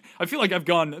 I feel like I've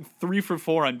gone 3 for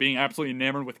 4 on being absolutely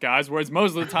enamored with guys, whereas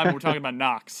most of the time we're talking about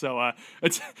knocks. So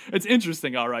it's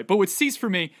interesting, all right. But with Cease for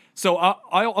me, so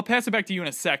I'll pass it back to you in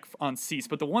a sec on Cease.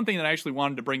 But the one thing that I actually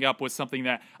wanted to bring up was something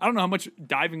that I don't know how much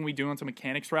diving we do into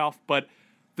mechanics, Ralph, but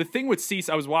the thing with Cease,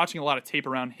 I was watching a lot of tape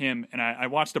around him, and I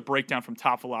watched a breakdown from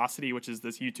Top Velocity, which is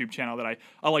this YouTube channel that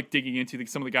I like digging into,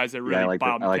 some of the guys that are really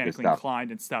biomechanically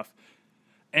inclined and stuff.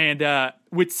 And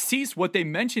with Cease, what they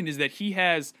mentioned is that he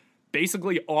has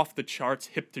basically off the charts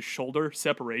hip to shoulder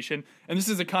separation. And this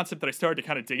is a concept that I started to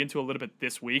kind of dig into a little bit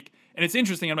this week. And it's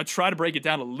interesting. I'm going to try to break it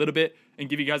down a little bit and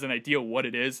give you guys an idea of what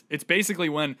it is. It's basically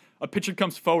when a pitcher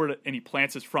comes forward and he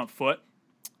plants his front foot,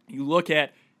 you look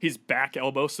at his back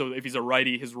elbow. So if he's a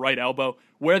righty, his right elbow,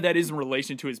 where that is in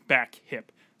relation to his back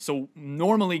hip. So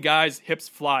normally guys' hips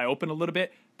fly open a little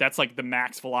bit. That's like the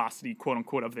max velocity, quote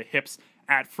unquote, of the hips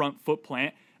at front foot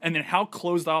plant. And then how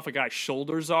closed off a guy's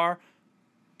shoulders are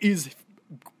is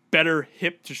better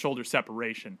hip to shoulder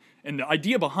separation. And the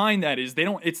idea behind that is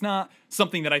it's not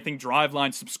something that I think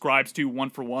Driveline subscribes to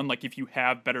 1-for-1. Like if you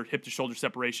have better hip to shoulder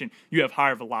separation, you have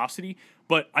higher velocity.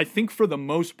 But I think for the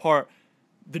most part,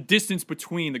 the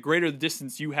greater the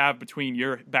distance you have between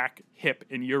your back hip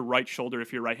and your right shoulder,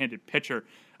 if you're a right-handed pitcher,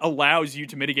 allows you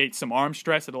to mitigate some arm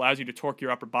stress. It allows you to torque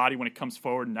your upper body when it comes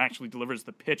forward and actually delivers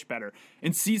the pitch better.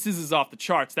 And Cease's is off the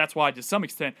charts. That's why, to some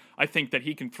extent, I think that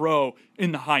he can throw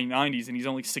in the high 90s, and he's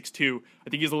only 6'2". I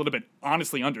think he's a little bit,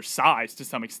 honestly, undersized to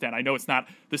some extent. I know it's not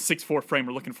the 6'4" frame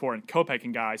we're looking for in Kopech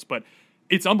and guys, but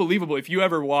it's unbelievable. If you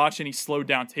ever watch any slowed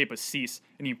down tape of Cease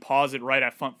and you pause it right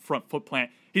at front foot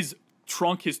plant, his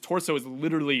trunk, his torso is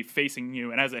literally facing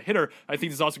you. And as a hitter, I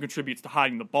think this also contributes to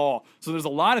hiding the ball. So there's a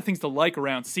lot of things to like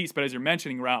around Cease, but as you're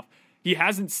mentioning, Ralph, he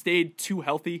hasn't stayed too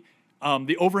healthy.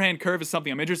 The overhand curve is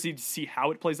something I'm interested to see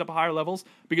how it plays up at higher levels,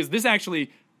 because this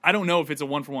actually, I don't know if it's a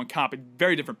 1-for-1 comp, a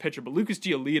very different pitcher, but Lucas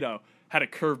Giolito had a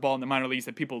curveball in the minor leagues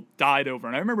that people died over.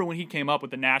 And I remember when he came up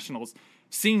with the Nationals,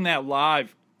 seeing that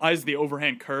live as the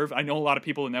overhand curve. I know a lot of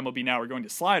people in MLB now are going to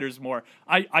sliders more.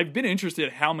 I've been interested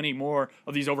in how many more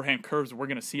of these overhand curves we're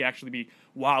going to see actually be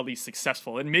wildly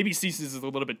successful. And maybe Cease's is a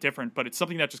little bit different, but it's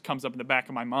something that just comes up in the back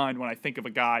of my mind when I think of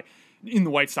a guy in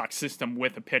the White Sox system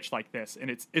with a pitch like this. And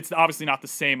it's obviously not the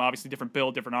same, obviously different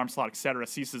build, different arm slot, etc.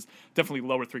 Cease is definitely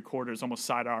lower 3/4, almost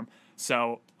sidearm.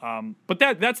 So, but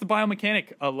that's the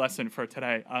biomechanic lesson for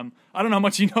today. I don't know how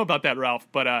much you know about that, Ralph,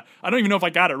 but I don't even know if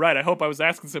I got it right. I hope I was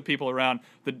asking some people around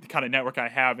the kind of network I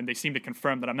have, and they seem to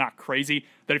confirm that I'm not crazy,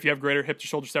 that if you have greater hip to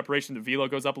shoulder separation, the velo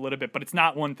goes up a little bit, but it's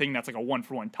not one thing that's like a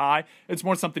 1-for-1 tie. It's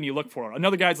more something you look for.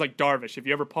 Another guy's like Darvish. If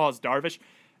you ever pause Darvish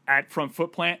at front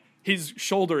foot plant, his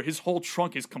shoulder, his whole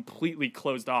trunk is completely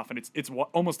closed off, and it's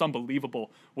almost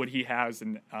unbelievable what he has.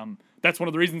 And that's one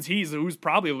of the reasons who's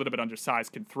probably a little bit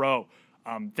undersized, can throw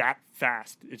that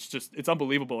fast. It's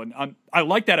unbelievable. And I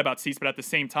like that about Cease, but at the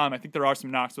same time, I think there are some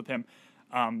knocks with him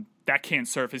that can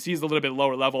surface. He's a little bit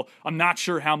lower level. I'm not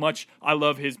sure how much I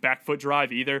love his back foot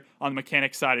drive either on the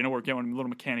mechanics side. I know we're going a little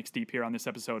mechanics deep here on this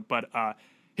episode, but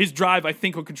his drive, I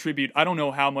think, will contribute. I don't know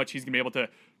how much he's going to be able to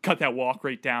cut that walk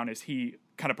rate down as he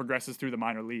kind of progresses through the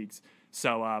minor leagues.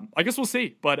 So I guess we'll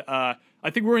see. But I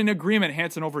think we're in agreement,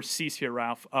 Hanson over Cease here,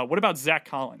 Ralph. What about Zach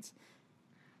Collins?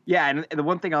 Yeah, and the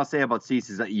one thing I'll say about Cease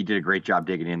is that you did a great job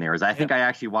digging in there. I think I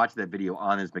actually watched that video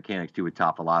on his mechanics too with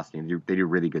Top Velocity, and they do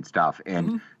really good stuff.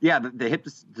 And yeah, the hip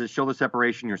to shoulder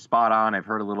separation, you're spot on. I've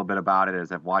heard a little bit about it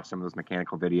as I've watched some of those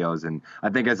mechanical videos, and I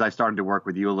think as I started to work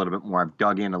with you a little bit more, I've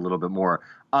dug in a little bit more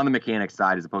on the mechanics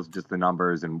side as opposed to just the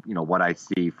numbers and what I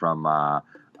see from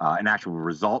an actual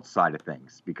results side of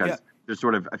things, because there's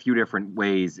sort of a few different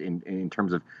ways in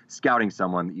terms of scouting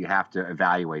someone that you have to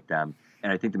evaluate them.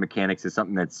 And I think the mechanics is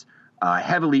something that's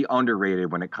heavily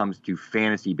underrated when it comes to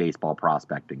fantasy baseball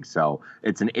prospecting. So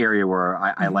it's an area where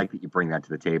I like that you bring that to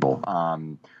the table.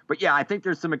 But yeah, I think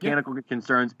there's some mechanical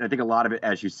concerns. And I think a lot of it,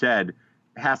 as you said,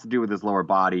 has to do with his lower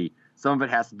body. Some of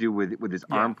it has to do with his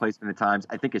arm placement at times.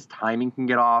 I think his timing can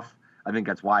get off. I think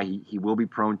that's why he will be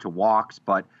prone to walks.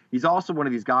 But he's also one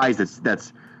of these guys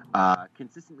that's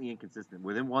consistently inconsistent.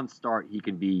 Within one start, he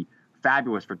can be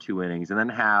fabulous for 2 innings and then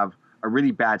have a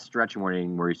really bad stretch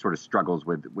inning where he sort of struggles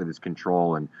with his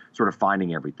control and sort of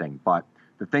finding everything. But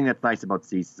the thing that's nice about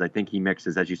Cease is I think he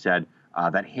mixes, as you said,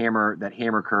 that hammer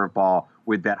curveball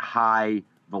with that high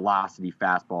velocity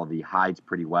fastball that he hides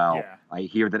pretty well. Yeah. I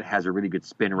hear that it has a really good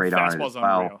spin rate on it Fastball's as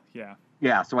well. unreal. Yeah.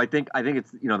 Yeah, so I think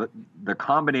it's the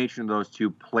combination of those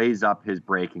two plays up his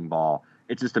breaking ball.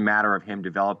 It's just a matter of him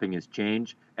developing his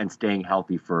change and staying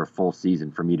healthy for a full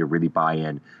season for me to really buy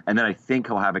in. And then I think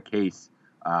he'll have a case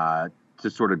to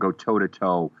sort of go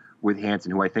toe-to-toe with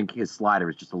Hanson, who I think his slider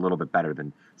is just a little bit better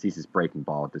than Cease's breaking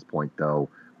ball at this point, though.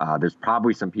 There's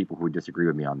probably some people who would disagree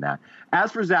with me on that.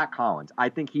 As for Zach Collins, I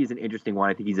think he's an interesting one.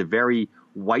 I think he's a very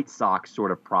White Sox sort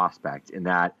of prospect in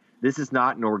that this is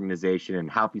not an organization,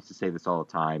 and Halp used to say this all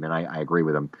the time, and I agree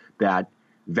with him, that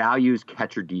values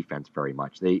catcher defense very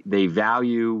much. They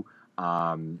value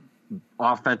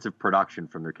offensive production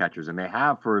from their catchers, and they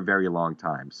have for a very long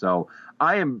time. So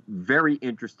I am very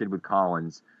interested with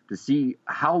Collins to see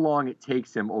how long it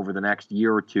takes him over the next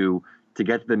year or two to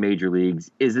get to the major leagues.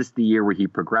 Is this the year where he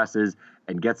progresses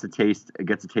and gets a taste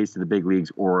of the big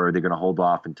leagues, or are they going to hold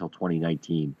off until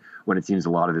 2019 when it seems a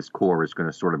lot of this core is going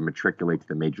to sort of matriculate to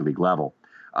the major league level?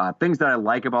 Things that I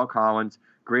like about Collins: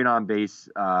 great on base,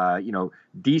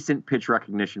 decent pitch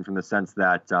recognition from the sense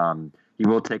that he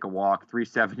will take a walk,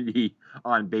 370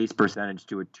 on base percentage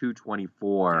to a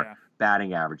 224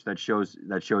 batting average. That shows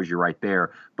you right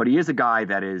there. But he is a guy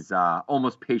that is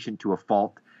almost patient to a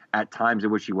fault. At times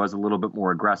in which he was a little bit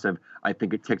more aggressive, I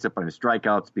think it ticks up on his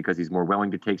strikeouts because he's more willing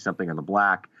to take something on the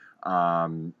black.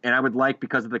 And I would like,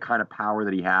 because of the kind of power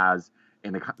that he has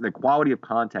and the quality of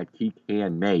contact he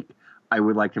can make, I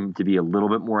would like him to be a little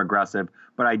bit more aggressive.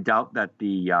 But I doubt that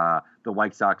the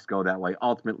White Sox go that way.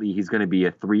 Ultimately, he's going to be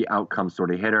a 3-outcome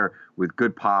sort of hitter with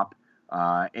good pop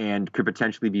and could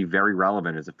potentially be very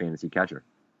relevant as a fantasy catcher.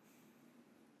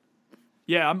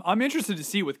 Yeah, I'm interested to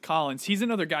see with Collins. He's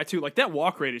another guy, too. Like, that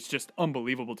walk rate is just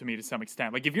unbelievable to me to some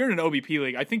extent. Like, if you're in an OBP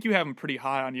league, I think you have him pretty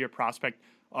high on your prospect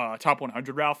top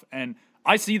 100, Ralph. And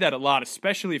I see that a lot,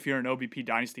 especially if you're in an OBP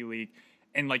Dynasty league.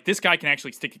 And, like, this guy can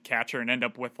actually stick a catcher and end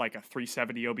up with, like, a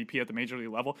 370 OBP at the major league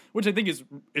level, which I think is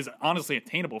honestly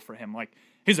attainable for him. Like,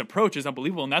 his approach is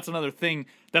unbelievable. And that's another thing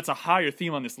that's a higher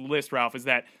theme on this list, Ralph, is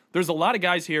that there's a lot of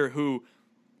guys here who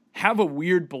have a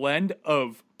weird blend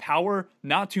of power,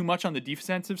 not too much on the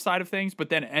defensive side of things, but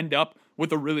then end up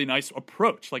with a really nice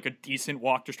approach, like a decent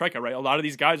walk to strikeout, right? A lot of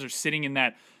these guys are sitting in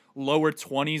that lower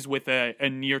 20s with a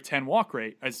near 10 walk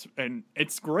rate, and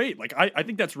it's great. Like, I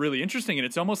think that's really interesting, and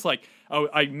it's almost like,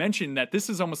 I mentioned that this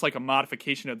is almost like a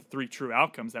modification of the 3 true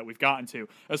outcomes that we've gotten to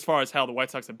as far as how the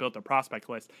White Sox have built their prospect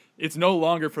list. It's no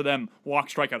longer for them walk,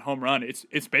 strikeout, home run.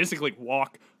 It's basically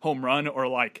walk, home run, or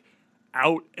like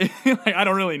out. Like, I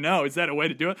don't really know. Is that a way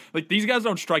to do it? Like, these guys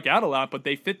don't strike out a lot, but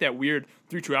they fit that weird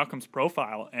 3 true outcomes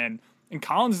profile. And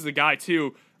Collins is a guy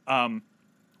too.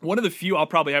 One of the few I'll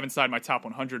probably have inside my top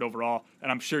 100 overall,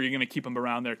 and I'm sure you're going to keep him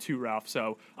around there too, Ralph.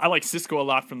 So I like Cisco a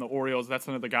lot from the Orioles. That's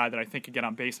another guy that I think can get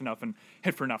on base enough and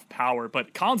hit for enough power.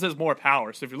 But Collins has more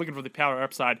power. So if you're looking for the power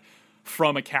upside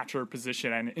from a catcher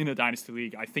position and in a dynasty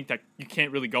league, I think that you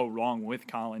can't really go wrong with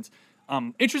Collins.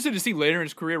 Interested to see later in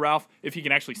his career, Ralph, if he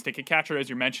can actually stick a catcher, as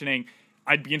you're mentioning.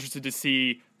 I'd be interested to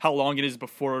see how long it is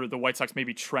before the White Sox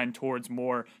maybe trend towards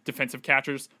more defensive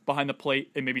catchers behind the plate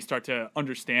and maybe start to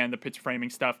understand the pitch framing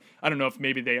stuff. I don't know if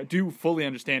maybe they do fully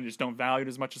understand, just don't value it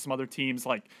as much as some other teams.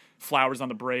 Like Flowers on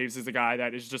the Braves is a guy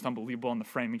that is just unbelievable on the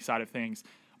framing side of things.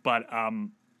 But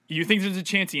you think there's a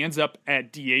chance he ends up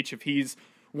at DH if he's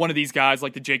one of these guys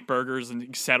like the Jake Bergers and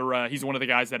et cetera? He's one of the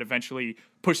guys that eventually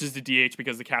pushes to DH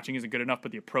because the catching isn't good enough,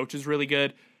 but the approach is really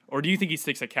good. Or do you think he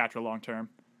sticks at catcher long term?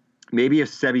 Maybe if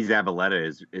Sebi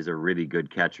Zavaleta is a really good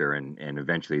catcher and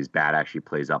eventually his bat actually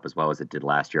plays up as well as it did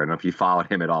last year. I don't know if you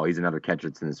followed him at all. He's another catcher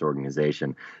that's in this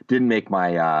organization. Didn't make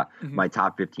my my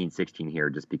top 15, 16 here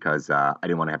just because I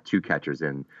didn't want to have 2 catchers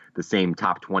in the same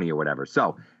top 20 or whatever.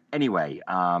 So anyway,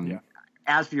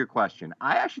 as for your question,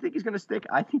 I actually think he's going to stick.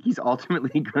 I think he's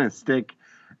ultimately going to stick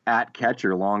at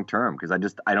catcher long term because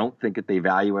I don't think that they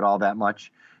value it all that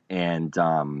much. And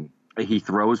he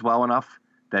throws well enough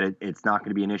that it's not going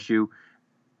to be an issue.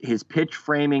 His pitch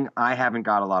framing, I haven't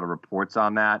got a lot of reports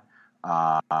on that.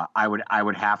 I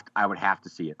would have to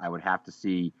see it. I would have to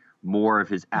see more of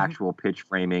his actual pitch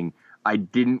framing. I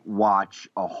didn't watch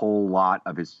a whole lot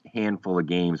of his handful of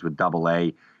games with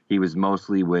Double-A. He was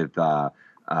mostly with High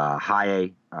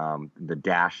A, the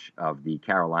dash of the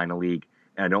Carolina League,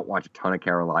 and I don't watch a ton of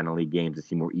Carolina League games. I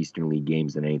see more Eastern League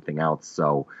games than anything else.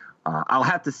 So I'll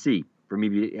have to see for me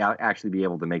to actually be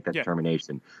able to make that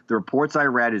determination. The reports I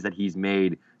read is that he's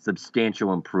made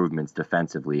substantial improvements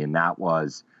defensively, and that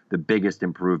was the biggest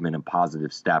improvement and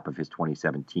positive step of his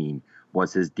 2017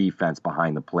 was his defense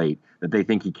behind the plate, that they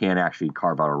think he can actually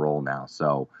carve out a role now.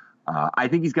 So I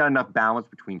think he's got enough balance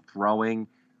between throwing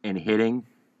and hitting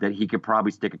that he could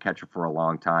probably stick a catcher for a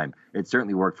long time. It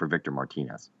certainly worked for Victor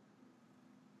Martinez.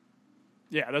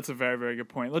 Yeah, that's a very, very good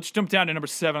point. Let's jump down to number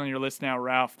 7 on your list now,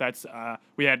 Ralph. That's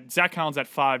we had Zach Collins at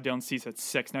 5, Dylan Cease at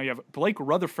 6. Now you have Blake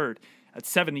Rutherford at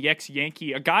 7, the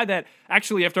ex-Yankee, a guy that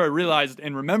actually, after I realized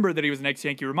and remembered that he was an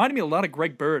ex-Yankee, reminded me a lot of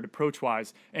Greg Bird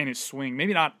approach-wise and his swing.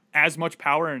 Maybe not as much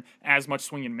power and as much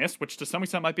swing and miss, which to some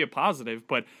extent might be a positive,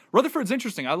 but Rutherford's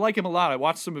interesting. I like him a lot. I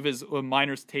watched some of his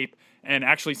minors tape and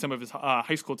actually some of his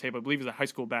high school tape. I believe he's a high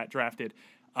school bat drafted.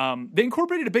 They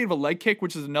incorporated a bit of a leg kick,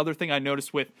 which is another thing I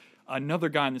noticed with another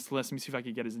guy on this list. Let me see if I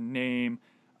can get his name.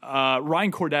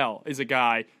 Ryan Cordell is a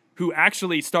guy who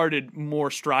actually started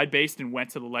more stride-based and went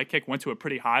to the leg kick, went to a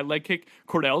pretty high leg kick,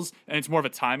 Cordell's, and it's more of a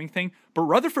timing thing. But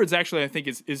Rutherford's actually, I think,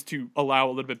 is to allow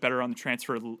a little bit better on the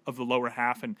transfer of the lower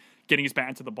half and getting his bat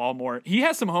into the ball more. He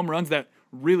has some home runs that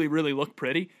really, really look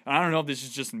pretty. And I don't know if this is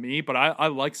just me, but I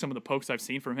like some of the pokes I've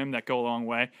seen from him that go a long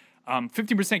way.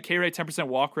 15% K rate, 10%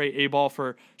 walk rate, A-ball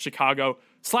for Chicago.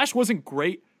 Slash wasn't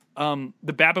great. The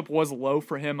BABIP was low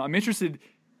for him. I'm interested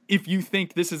if you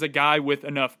think this is a guy with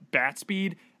enough bat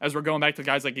speed, as we're going back to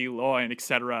guys like Eloy and et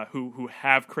cetera, who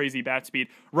have crazy bat speed.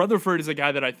 Rutherford is a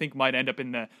guy that I think might end up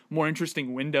in the more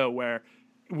interesting window where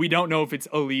we don't know if it's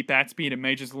elite bat speed. It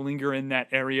may just linger in that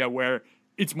area where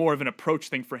it's more of an approach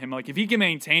thing for him. Like if he can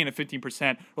maintain a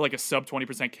 15% or like a sub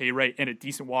 20% K rate and a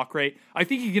decent walk rate, I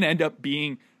think he can end up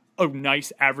being a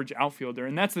nice average outfielder.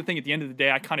 And that's the thing, at the end of the day,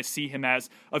 I kind of see him as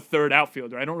a third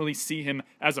outfielder. I don't really see him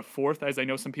as a fourth, as I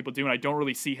know some people do, and I don't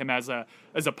really see him as a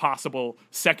possible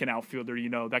second outfielder,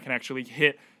 that can actually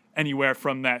hit anywhere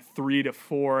from that 3 to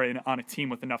 4 on a team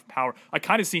with enough power. I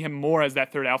kind of see him more as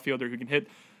that third outfielder who can hit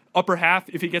upper half.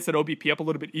 If he gets that OBP up a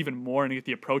little bit even more and get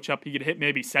the approach up, he could hit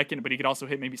maybe second, but he could also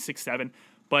hit maybe 6, 7.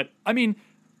 But I mean,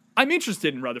 I'm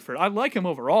interested in Rutherford. I like him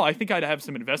overall. I think I'd have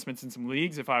some investments in some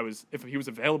leagues if he was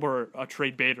available, or a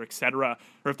trade bait, or etc.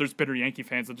 Or if there's bitter Yankee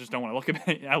fans that just don't want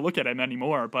to look at him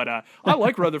anymore. But I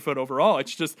like Rutherford overall.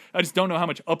 It's just I just don't know how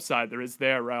much upside there is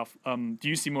there, Ralph. Do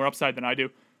you see more upside than I do?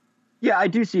 Yeah, I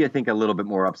do see, I think, a little bit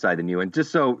more upside than you. And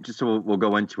just so we'll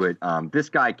go into it, this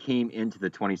guy came into the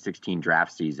 2016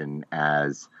 draft season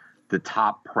as the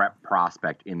top prep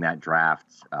prospect in that draft.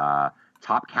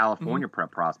 Top California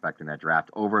prep prospect in that draft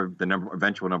over the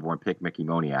eventual number 1 pick, Mickey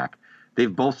Moniak.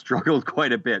 They've both struggled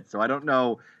quite a bit, so I don't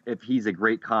know if he's a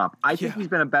great comp. I think he's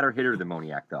been a better hitter than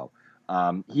Moniak, though.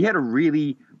 He had a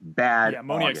really bad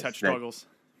Moniak's had struggles.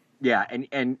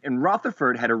 And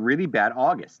Rutherford had a really bad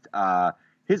August.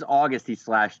 His August, he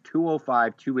slashed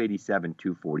 205, 287,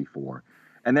 244.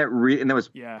 And that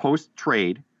was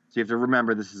post-trade. So you have to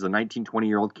remember, this is a 19,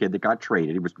 20-year-old kid that got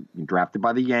traded. He was drafted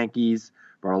by the Yankees,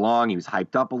 brought along. He was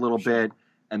hyped up a little bit.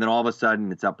 And then all of a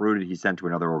sudden, it's uprooted. He's sent to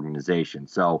another organization.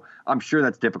 So I'm sure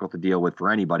that's difficult to deal with for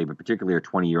anybody, but particularly a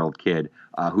 20-year-old kid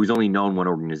who's only known one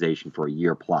organization for a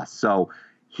year plus. So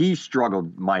he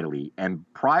struggled mightily. And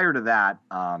prior to that,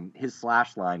 his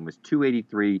slash line was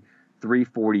 283,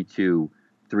 342,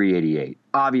 388.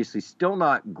 Obviously, still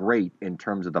not great in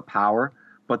terms of the power,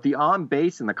 but the on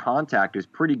base and the contact is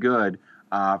pretty good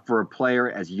for a player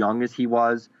as young as he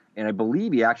was. And I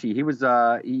believe he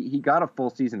got a full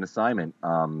season assignment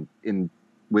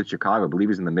with Chicago. I believe he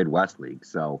was in the Midwest League,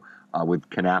 so with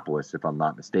Kannapolis, if I'm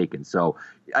not mistaken. So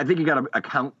I think you got to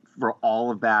account for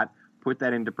all of that, put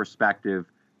that into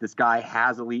perspective. This guy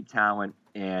has elite talent,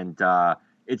 and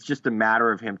it's just a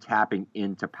matter of him tapping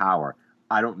into power.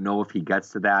 I don't know if he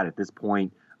gets to that at this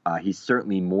point. He's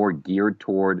certainly more geared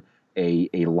toward a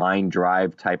line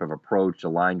drive type of approach, a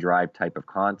line drive type of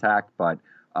contact. But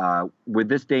with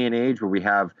this day and age where we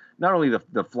have not only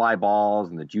the fly balls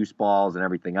and the juice balls and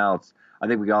everything else, I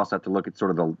think we also have to look at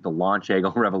sort of the launch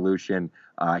angle revolution.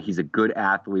 He's a good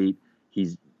athlete.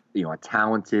 He's a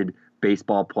talented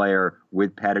baseball player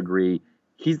with pedigree.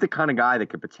 He's the kind of guy that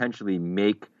could potentially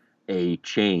make a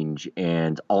change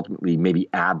and ultimately maybe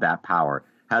add that power.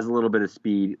 Has a little bit of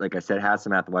speed, like I said, has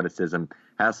some athleticism,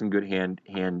 has some good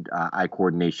hand-eye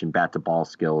coordination, bat-to-ball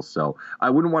skills. So I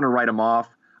wouldn't want to write him off.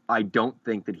 I don't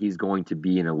think that he's going to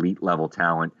be an elite-level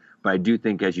talent, but I do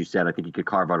think, as you said, I think he could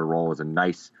carve out a role as a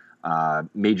nice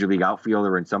major league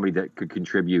outfielder and somebody that could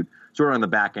contribute sort of on the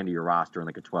back end of your roster in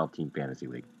like a 12-team fantasy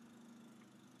league.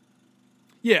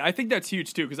 Yeah, I think that's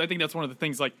huge, too, because I think that's one of the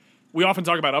things, like, we often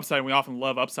talk about upside and we often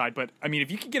love upside, but I mean,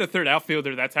 if you can get a third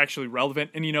outfielder that's actually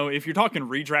relevant, and if you're talking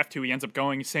redraft who he ends up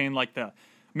going, saying like the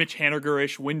Mitch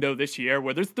Haniger-ish window this year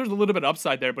where there's a little bit of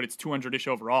upside there, but it's 200-ish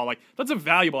overall. Like, that's a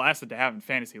valuable asset to have in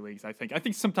fantasy leagues, I think. I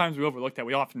think sometimes we overlook that.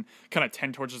 We often kind of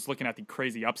tend towards just looking at the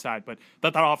crazy upside, but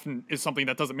that often is something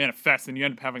that doesn't manifest, and you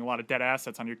end up having a lot of dead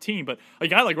assets on your team. But a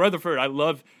guy like Rutherford, I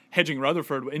love hedging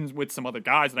Rutherford in with some other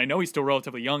guys, and I know he's still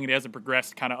relatively young and he hasn't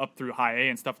progressed kind of up through high A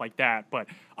and stuff like that, but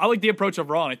I like the approach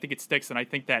overall, and I think it sticks, and I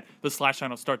think that the slash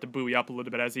line will start to buoy up a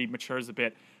little bit as he matures a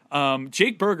bit.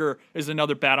 Jake Berger is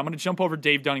another bat. I'm going to jump over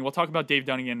Dave Dunning. We'll talk about Dave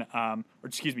Dunning and,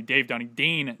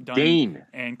 Dane Dunning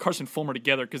and Carson Fulmer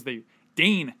together because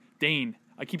Dane.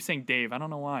 I keep saying Dave. I don't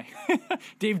know why.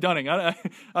 Dave Dunning.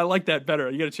 I like that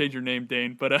better. You got to change your name,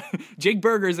 Dane. But Jake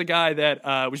Berger is a guy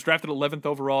that was drafted 11th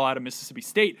overall out of Mississippi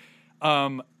State.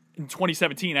 In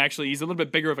 2017, actually, he's a little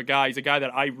bit bigger of a guy. He's a guy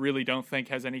that I really don't think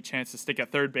has any chance to stick at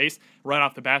third base right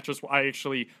off the bat. I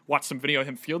actually watched some video of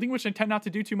him fielding, which I tend not to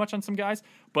do too much on some guys.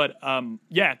 But,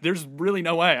 there's really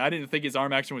no way. I didn't think his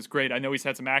arm action was great. I know he's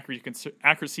had some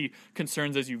accuracy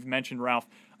concerns, as you've mentioned, Ralph.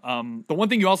 The one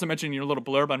thing you also mentioned in your little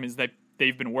blurb on him is that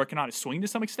they've been working on his swing to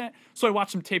some extent. So I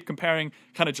watched some tape comparing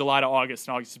kind of July to August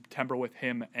and August to September with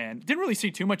him and didn't really see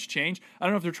too much change. I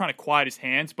don't know if they're trying to quiet his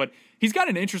hands, but he's got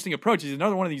an interesting approach. He's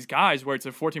another one of these guys where it's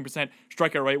a 14%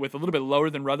 strikeout rate with a little bit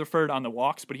lower than Rutherford on the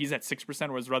walks, but he's at 6%,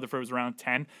 whereas Rutherford was around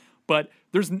 10. But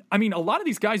a lot of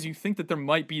these guys, you think that there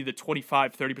might be the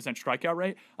 25, 30% strikeout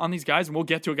rate on these guys, and we'll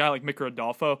get to a guy like Micker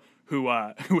Adolfo who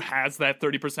has that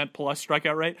 30% plus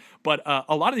strikeout rate. But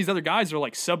a lot of these other guys are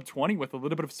like sub 20 with a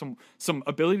little bit of some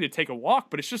ability to take a walk.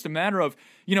 But it's just a matter of,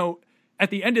 at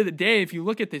the end of the day, if you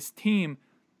look at this team,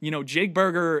 Jake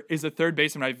Berger is a third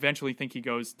baseman. I eventually think he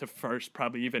goes to first,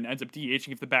 probably even ends up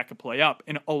DHing if the bat can play up.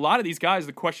 And a lot of these guys,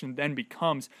 the question then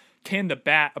becomes, can the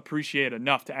bat appreciate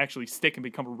enough to actually stick and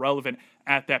become relevant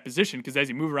at that position? Because as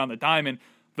you move around the diamond,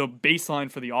 the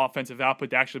baseline for the offensive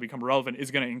output to actually become relevant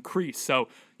is going to increase. So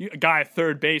a guy at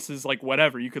third base is like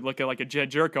whatever. You could look at like a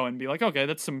Jed Jerko and be like, okay,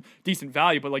 that's some decent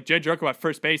value, but like Jed Jerko at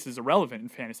first base is irrelevant in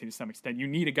fantasy to some extent. You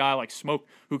need a guy like Smoke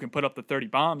who can put up the 30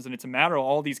 bombs, and it's a matter of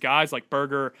all these guys like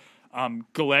Berger,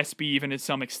 Gillespie even to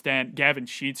some extent, Gavin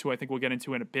Sheets, who I think we'll get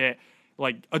into in a bit.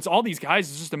 Like, it's all these guys.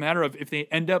 It's just a matter of if they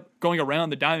end up going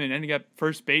around the diamond and ending up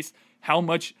first base, how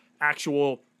much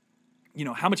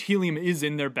helium is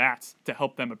in their bats to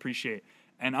help them appreciate.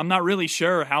 And I'm not really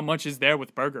sure how much is there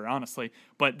with Berger, honestly.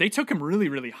 But they took him really,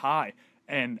 really high.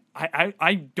 And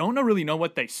I don't really know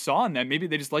what they saw in that. Maybe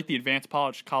they just like the advanced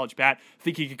college bat,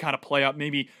 think he could kind of play up,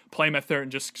 maybe play him at third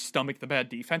and just stomach the bad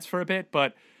defense for a bit.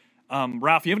 But,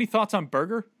 Ralph, you have any thoughts on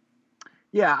Berger?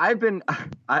 Yeah, I've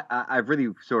really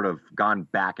sort of gone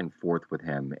back and forth with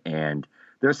him, and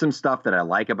there's some stuff that I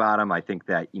like about him. I think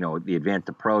that, the advanced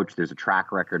approach, there's a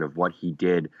track record of what he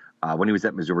did when he was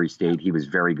at Missouri State. He was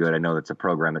very good. I know that's a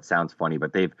program that sounds funny,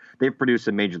 but they've produced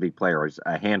some major league players,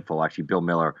 a handful actually. Bill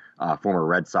Miller, former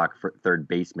Red Sox third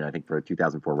baseman, I think for the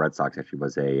 2004 Red Sox, actually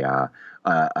was a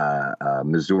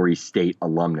Missouri State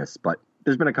alumnus, but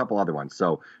there's been a couple other ones.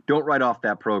 So don't write off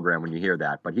that program when you hear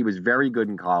that. But he was very good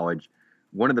in college,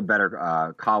 one of the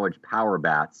better college power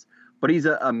bats, but he's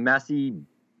a messy,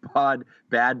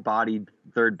 bad-bodied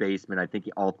third baseman. I think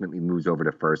he ultimately moves over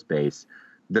to first base.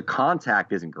 The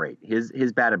contact isn't great. His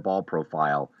batted ball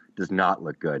profile does not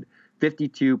look good.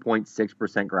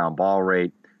 52.6% ground ball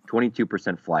rate,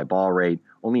 22% fly ball rate,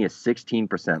 only a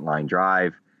 16% line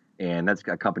drive, and that's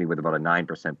accompanied with about a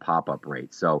 9% pop-up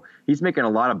rate. So he's making a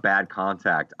lot of bad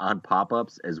contact on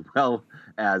pop-ups as well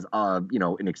as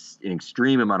an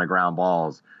extreme amount of ground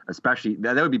balls, especially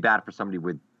that would be bad for somebody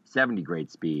with 70 grade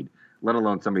speed, let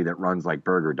alone somebody that runs like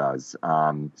Berger does.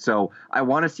 So I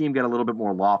want to see him get a little bit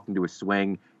more loft into his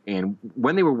swing. And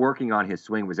when they were working on his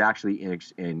swing was actually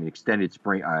in extended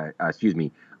spring,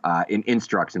 in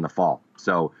instructs in the fall.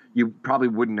 So you probably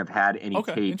wouldn't have had any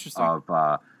tape of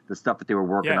the stuff that they were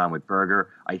working on with Berger.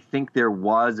 I think there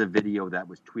was a video that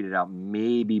was tweeted out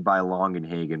maybe by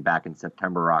Longenhagen back in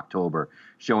September or October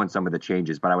showing some of the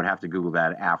changes, but I would have to Google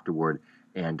that afterward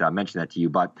and mention that to you.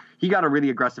 But he got a really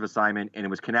aggressive assignment, and it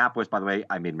was Kannapolis. By the way,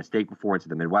 I made a mistake before. It's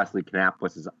the Midwest League.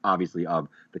 Kannapolis is obviously of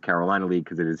the Carolina League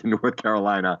because it is in North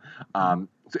Carolina. So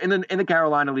in the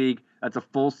Carolina League, that's a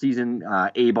full season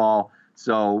A-ball.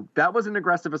 So that was an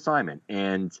aggressive assignment,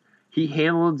 and he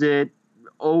handled it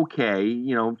okay.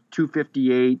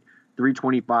 258,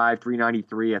 325,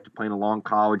 393 after playing a long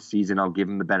college season. I'll give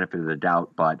him the benefit of the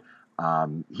doubt, but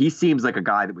he seems like a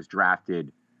guy that was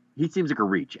drafted. He seems like a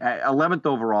reach. 11th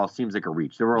overall seems like a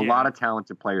reach. There were a lot of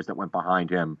talented players that went behind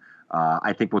him.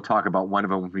 I think we'll talk about one of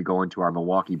them when we go into our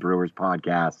Milwaukee Brewers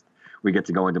podcast. We get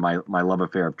to go into my love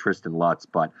affair of Tristan Lutz,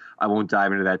 but I won't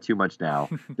dive into that too much now.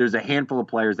 There's a handful of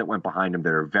players that went behind him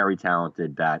that are very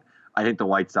talented that I think the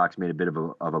White Sox made a bit of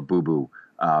a boo-boo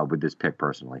with this pick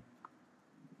personally.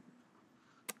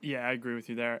 Yeah, I agree with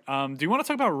you there. Do you want to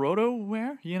talk about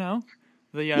RotoWare? You know,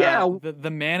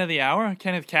 the man of the hour,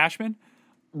 Kenneth Cashman.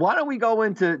 Why don't we go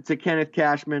into Kenneth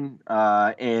Cashman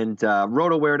and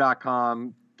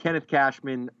RotoWare.com, Kenneth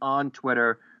Cashman on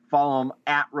Twitter. Follow him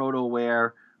at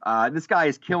RotoWare. This guy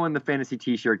is killing the fantasy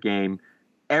t-shirt game.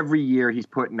 Every year he's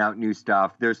putting out new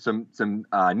stuff. There's some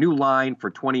new line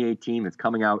for 2018 that's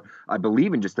coming out, I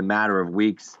believe, in just a matter of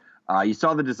weeks. You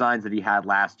saw the designs that he had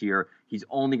last year. He's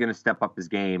only going to step up his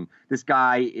game. This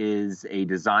guy is a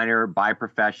designer by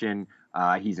profession.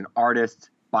 He's an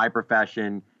artist by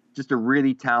profession. Just a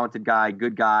really talented guy,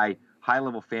 good guy,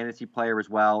 high-level fantasy player as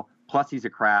well. Plus, he's a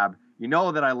crab. You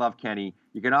know that I love Kenny.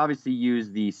 You can obviously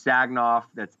use the Sagnoff,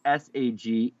 that's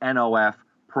SAGNOF,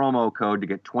 promo code to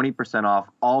get 20% off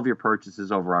all of your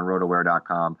purchases over on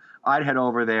RotoWare.com. I'd head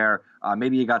over there.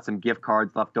 Maybe you got some gift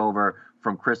cards left over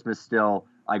from Christmas still.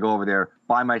 I go over there,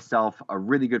 buy myself a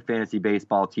really good fantasy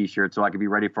baseball t-shirt so I can be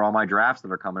ready for all my drafts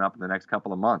that are coming up in the next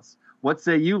couple of months. What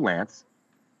say you, Lance?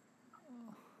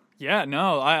 Yeah,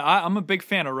 no, I'm a big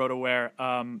fan of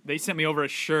RotoWare. They sent me over a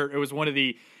shirt. It was one of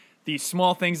the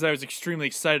small things that I was extremely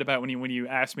excited about when you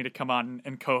asked me to come on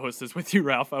and co-host this with you,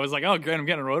 Ralph. I was like, oh, great, I'm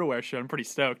getting a RotoWare shirt. I'm pretty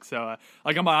stoked. So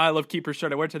I got my I Love Keeper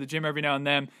shirt. I wear it to the gym every now and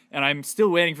then, and I'm still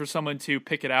waiting for someone to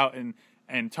pick it out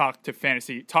and talk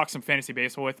some fantasy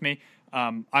baseball with me.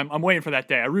 I'm waiting for that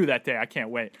day. I rue that day. I can't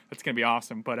wait. That's going to be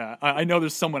awesome. But I know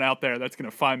there's someone out there that's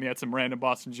going to find me at some random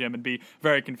Boston gym and be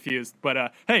very confused.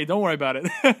 But hey, don't worry about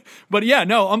it. But yeah,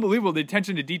 no, unbelievable. The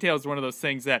attention to detail is one of those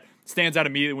things that stands out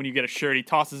immediately when you get a shirt. He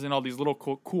tosses in all these little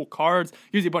cool cards,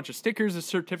 gives you a bunch of stickers, a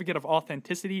certificate of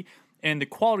authenticity, and the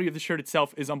quality of the shirt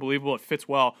itself is unbelievable. It fits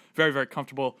well, very, very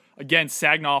comfortable. Again,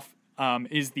 Sagnoff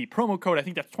is the promo code. I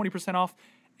think that's 20% off.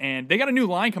 And they got a new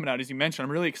line coming out, as you mentioned.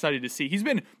 I'm really excited to see. He's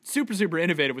been super, super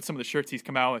innovative with some of the shirts he's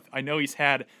come out with. I know he's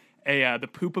had the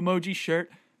poop emoji shirt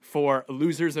for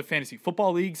losers of fantasy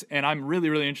football leagues, and I'm really,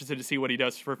 really interested to see what he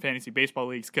does for fantasy baseball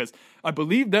leagues, because I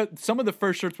believe that some of the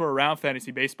first shirts were around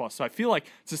fantasy baseball. So I feel like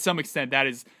to some extent that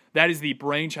is the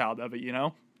brainchild of it, you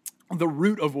know? The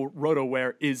root of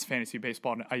RotoWare is fantasy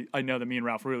baseball, and I know that me and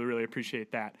Ralph really, really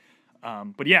appreciate that.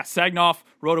 But yeah, Sagnoff,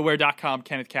 RotoWare.com,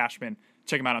 Kenneth Cashman.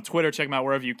 Check him out on Twitter. Check him out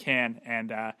wherever you can,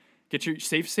 and get your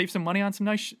save some money on some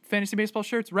nice fantasy baseball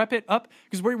shirts. Rep it up,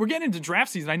 because we're getting into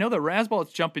draft season. I know that Razzball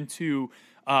is jumping to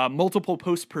multiple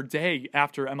posts per day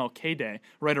after MLK Day,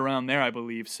 right around there, I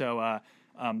believe. So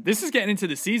this is getting into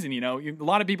the season. You know, a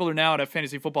lot of people are now at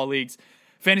fantasy football leagues.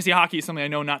 Fantasy hockey is something I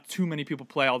know not too many people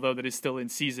play, although that is still in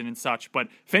season and such. But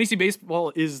fantasy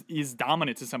baseball is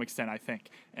dominant to some extent, I think.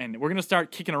 And we're going to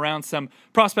start kicking around some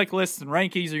prospect lists and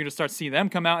rankings. You're going to start seeing them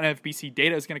come out, and FBC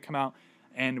data is going to come out.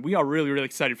 And we are really, really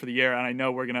excited for the year. And I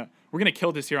know we're gonna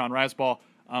kill this year on Razzball.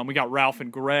 We got Ralph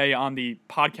and Gray on the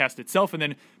podcast itself, and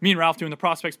then me and Ralph doing the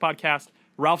Prospects podcast.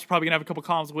 Ralph's probably going to have a couple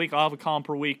columns a week. I'll have a column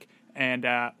per week. And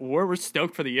we're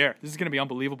stoked for the year. This is going to be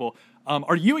unbelievable.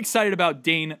 Are you excited about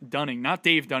Dane Dunning? Not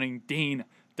Dave Dunning, Dane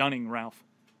Dunning, Ralph.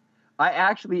 I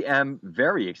actually am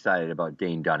very excited about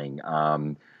Dane Dunning.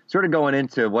 Sort of going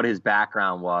into what his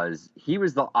background was, he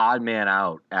was the odd man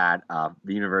out at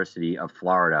the University of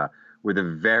Florida with a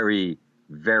very,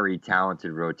 very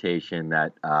talented rotation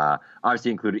that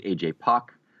obviously included A.J.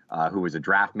 Puck, who was a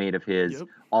draft mate of his. Yep.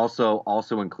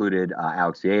 Also included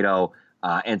Alex Vieto.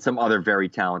 And some other very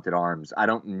talented arms. I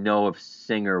don't know if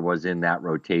Singer was in that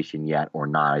rotation yet or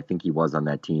not. I think he was on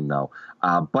that team, though.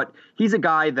 But he's a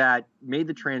guy that made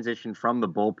the transition from the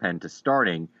bullpen to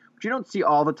starting, which you don't see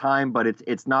all the time, but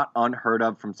it's not unheard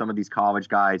of from some of these college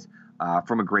guys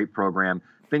from a great program.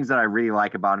 Things that I really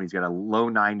like about him, he's got a low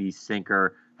 90s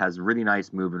sinker, has really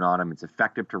nice movement on him. It's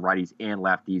effective to righties and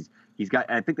lefties. And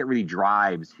I think that really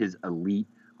drives his elite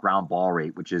ground ball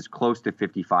rate, which is close to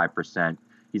 55%.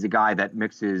 He's a guy that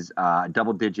mixes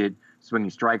double-digit swinging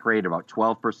strike rate, about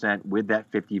 12%, with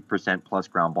that 50% plus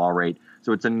ground ball rate.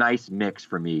 So it's a nice mix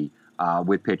for me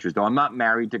with pitchers. Though I'm not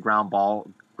married to ground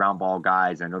ball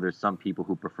guys. I know there's some people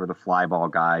who prefer the fly ball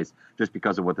guys just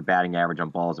because of what the batting average on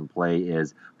balls in play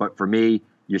is. But for me,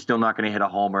 you're still not going to hit a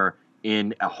homer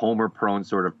in a homer-prone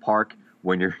sort of park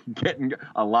when you're getting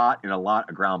a lot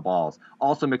of ground balls.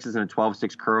 Also mixes in a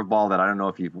 12-6 curveball that I don't know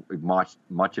if you've watched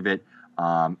much of it.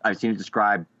 I've seen it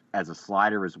described as a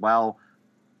slider as well.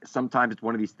 Sometimes it's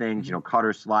one of these things,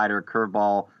 cutter, slider,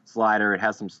 curveball, slider. It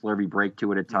has some slurvy break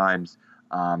to it at times.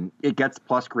 It gets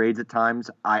plus grades at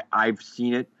times. I've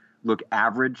seen it look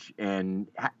average, and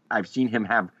I've seen him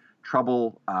have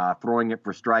trouble throwing it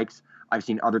for strikes. I've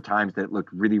seen other times that it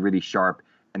looked really, really sharp,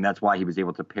 and that's why he was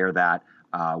able to pair that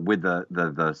with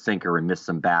the sinker and miss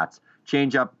some bats.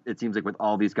 Changeup, it seems like with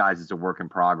all these guys, is a work in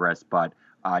progress, but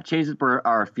changes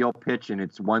are a field pitch, and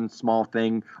it's one small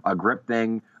thing, a grip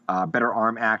thing, better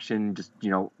arm action, just,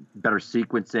 better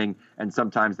sequencing, and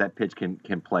sometimes that pitch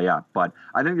can play up. But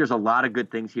I think there's a lot of good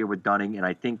things here with Dunning, and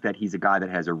I think that he's a guy that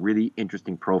has a really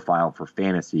interesting profile for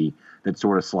fantasy that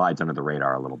sort of slides under the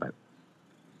radar a little bit.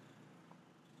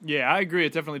 Yeah, I agree.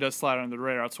 It definitely does slide under the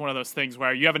radar. It's one of those things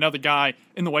where you have another guy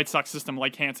in the White Sox system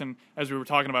like Hanson, as we were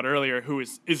talking about earlier, who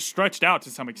is stretched out to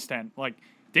some extent. Like,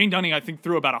 Dane Dunning, I think,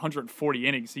 threw about 140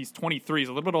 innings. He's 23. He's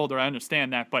a little bit older. I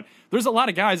understand that. But there's a lot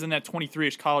of guys in that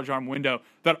 23-ish college arm window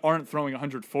that aren't throwing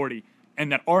 140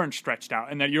 and that aren't stretched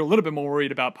out, and that you're a little bit more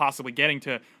worried about possibly getting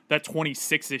to that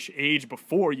 26-ish age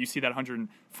before you see that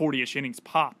 140-ish innings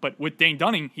pop. But with Dane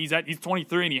Dunning, he's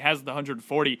 23 and he has the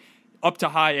 140 up to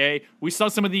high A. We saw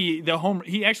some of the home.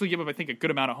 He actually gave up, I think, a good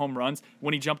amount of home runs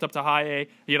when he jumped up to high A.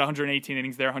 He had 118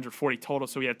 innings there, 140 total,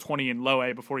 so he had 20 in low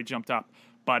A before he jumped up.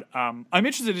 But I'm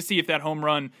interested to see if that home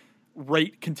run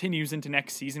rate continues into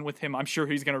next season with him. I'm sure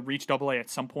he's going to reach Double-A at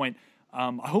some point.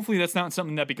 Hopefully that's not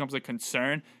something that becomes a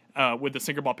concern with the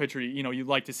sinker ball pitcher. You'd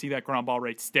like to see that ground ball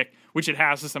rate stick, which it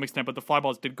has to some extent, but the fly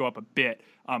balls did go up a bit.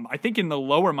 I think in the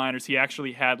lower minors he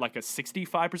actually had like a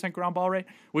 65% ground ball rate,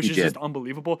 which is just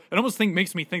unbelievable. It almost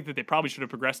makes me think that they probably should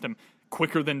have progressed him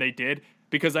quicker than they did,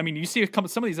 because, you see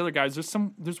some of these other guys.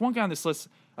 There's one guy on this list,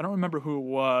 I don't remember who it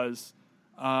was,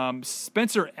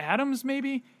 Spencer Adams,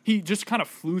 maybe? He just kind of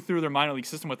flew through their minor league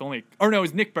system with it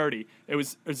was Nick Birdie. It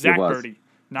was Zach Birdie.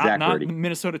 Not the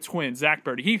Minnesota Twins, Zach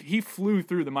Birdie. He flew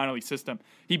through the minor league system.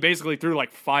 He basically threw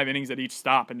like 5 innings at each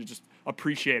stop and just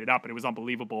appreciated up, and it was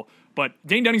unbelievable. But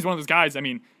Dane Dunning's one of those guys,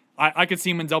 I could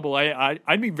see him in Double-A.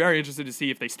 I'd be very interested to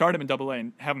see if they start him in Double-A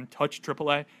and have him touch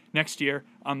Triple-A next year.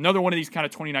 Another one of these kind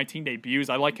of 2019 debuts.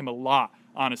 I like him a lot,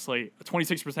 honestly.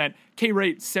 26% K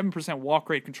rate, 7% walk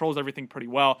rate, controls everything pretty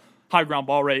well. High ground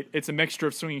ball rate. It's a mixture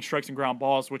of swinging strikes and ground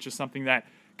balls, which is something that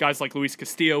guys like Luis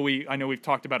Castillo, I know we've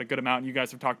talked about a good amount, and you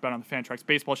guys have talked about on the Fantrax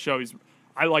Baseball Show.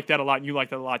 I like that a lot, and you like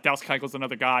that a lot. Dallas Keuchel's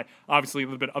another guy, obviously a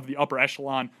little bit of the upper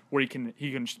echelon, where he can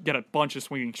get a bunch of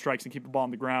swinging strikes and keep the ball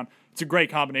on the ground. It's a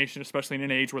great combination, especially in an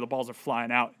age where the balls are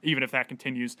flying out, even if that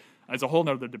continues as a whole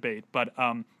nother debate. But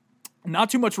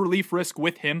not too much relief risk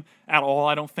with him at all,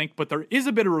 I don't think, but there is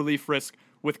a bit of relief risk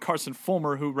with Carson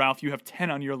Fulmer, who, Ralph, you have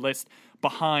 10 on your list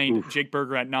behind Jake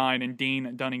Berger at 9 and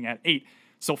Dane Dunning at 8.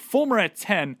 So Fulmer at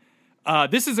 10.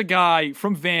 This is a guy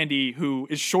from Vandy who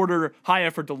is shorter,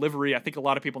 high-effort delivery. I think a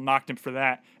lot of people knocked him for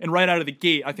that. And right out of the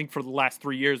gate, I think for the last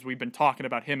 3 years, we've been talking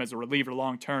about him as a reliever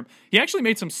long-term. He actually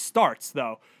made some starts,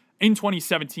 though, in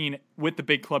 2017 with the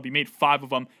big club. He made 5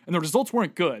 of them, and the results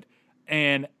weren't good.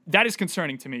 And that is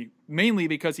concerning to me, mainly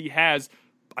because he has,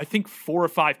 I think, 4 or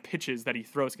 5 pitches that he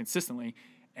throws consistently.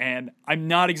 And I'm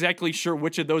not exactly sure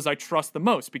which of those I trust the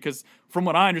most, because from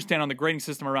what I understand on the grading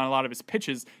system around a lot of his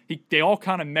pitches, they all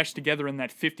kind of mesh together in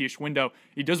that 50-ish window.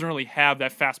 He doesn't really have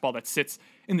that fastball that sits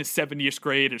in the 70-ish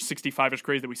grade or 65-ish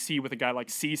grade that we see with a guy like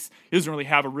Cease. He doesn't really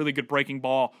have a really good breaking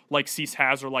ball like Cease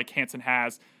has or like Hanson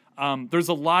has. There's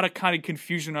a lot of kind of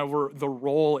confusion over the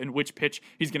role in which pitch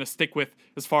he's going to stick with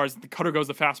as far as the cutter goes,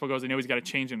 the fastball goes. I know he's got to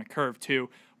change in the curve too.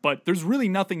 But there's really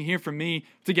nothing here for me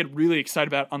to get really excited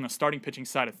about on the starting pitching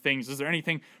side of things. Is there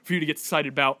anything for you to get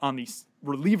excited about on the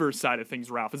reliever side of things,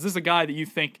 Ralph? Is this a guy that you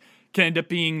think can end up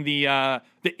being the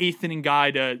 8th inning guy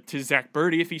to Zach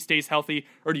Birdie if he stays healthy?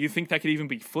 Or do you think that could even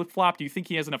be flip-flop? Do you think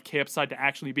he has enough K upside to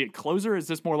actually be a closer? Or is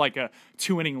this more like a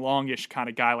 2-inning longish kind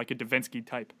of guy, like a Davinsky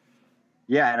type?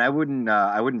 Yeah, and I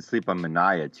wouldn't sleep on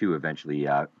Minaya too. Eventually,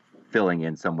 filling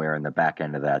in somewhere in the back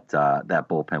end of that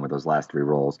bullpen with those last 3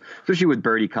 rolls, especially with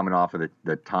Birdie coming off of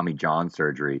the Tommy John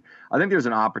surgery. I think there's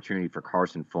an opportunity for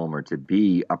Carson Fulmer to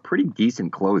be a pretty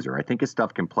decent closer. I think his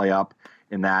stuff can play up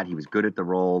in that. He was good at the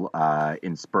role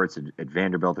in spurts at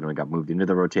Vanderbilt, and he got moved into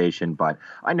the rotation. But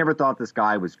I never thought this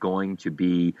guy was going to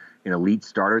be an elite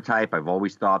starter type. I've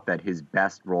always thought that his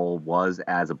best role was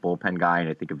as a bullpen guy, and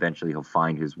I think eventually he'll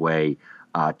find his way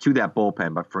to that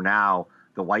bullpen. But for now,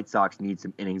 the White Sox need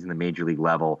some innings in the major league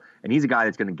level, and he's a guy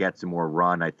that's going to get some more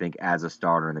run, I think, as a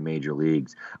starter in the major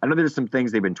leagues. I know there's some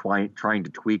things they've been trying to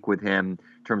tweak with him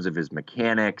in terms of his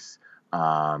mechanics,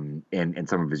 and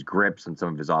some of his grips and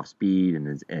some of his off speed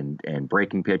and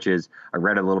breaking pitches. I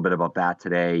read a little bit about that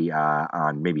today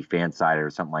on maybe Fansided or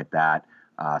something like that.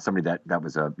 Somebody that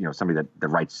was somebody that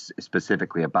writes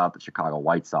specifically about the Chicago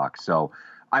White Sox. So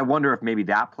I wonder if maybe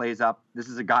that plays up. This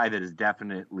is a guy that is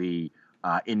definitely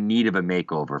in need of a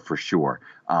makeover for sure.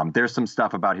 There's some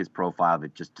stuff about his profile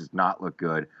that just does not look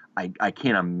good. I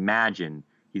can't imagine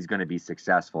he's going to be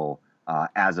successful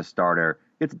as a starter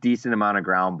gets a decent amount of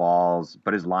ground balls,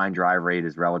 but his line drive rate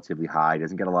is relatively high.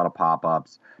 Doesn't get a lot of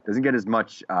pop-ups. Doesn't get as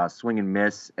much swing and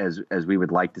miss as we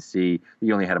would like to see.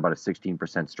 He only had about a 16%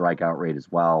 strikeout rate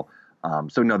as well.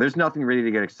 So no, there's nothing really to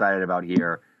get excited about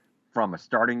here from a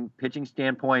starting pitching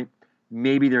standpoint.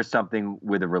 Maybe there's something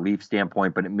with a relief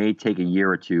standpoint, but it may take a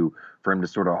year or two for him to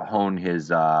sort of hone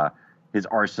his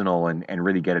arsenal and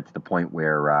really get it to the point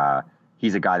where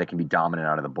he's a guy that can be dominant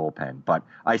out of the bullpen. But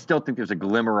I still think there's a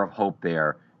glimmer of hope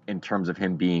there in terms of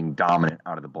him being dominant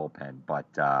out of the bullpen. But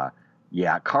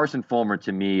yeah, Carson Fulmer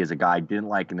to me is a guy I didn't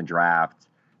like in the draft,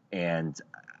 and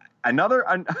another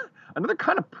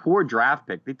kind of poor draft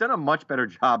pick. They've done a much better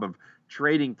job of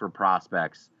trading for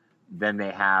prospects than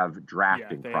they have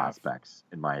drafting prospects,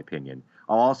 in my opinion.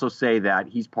 I'll also say that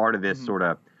he's part of this sort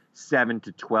of 7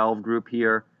 to 12 group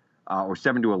here, or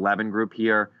 7 to 11 group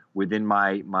here within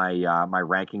my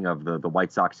ranking of the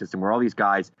White Sox system, where all these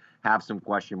guys have some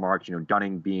question marks. You know,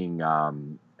 Dunning being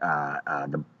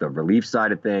the relief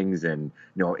side of things, and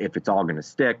if it's all going to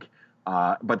stick.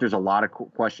 But there's a lot of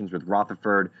questions with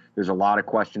Rutherford. There's a lot of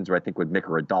questions, I think, with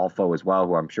Micker Adolfo as well,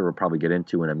 who I'm sure we'll probably get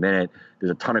into in a minute.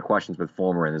 There's a ton of questions with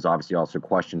Fulmer, and there's obviously also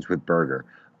questions with Berger.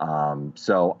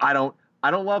 So I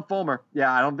don't love Fulmer.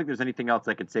 Yeah, I don't think there's anything else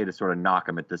I could say to sort of knock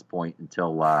him at this point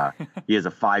until he has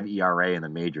a 5 ERA in the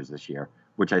majors this year,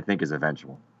 which I think is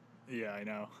eventual. Yeah, I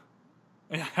know.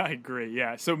 I agree,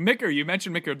 yeah. So Micker, you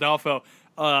mentioned Micker Adolfo.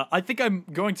 I think I'm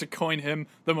going to coin him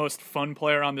the most fun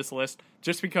player on this list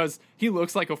just because he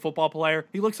looks like a football player.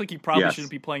 He looks like he probably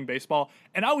shouldn't be playing baseball.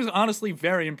 And I was honestly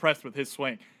very impressed with his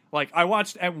swing. Like, I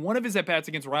watched at one of his at-bats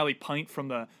against Riley Pint from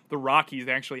the Rockies.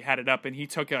 They actually had it up, and he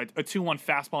took a 2-1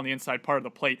 fastball on the inside part of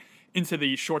the plate into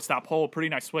the shortstop hole. Pretty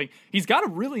nice swing. He's got a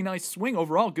really nice swing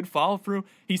overall. Good follow-through.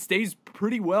 He stays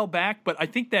pretty well back, but I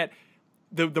think that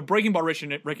the breaking ball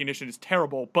recognition is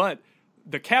terrible, but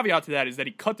the caveat to that is that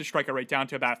he cut the strikeout rate down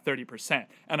to about 30%.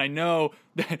 And I know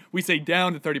that we say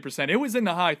down to 30%. It was in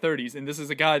the high 30s, and this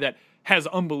is a guy that has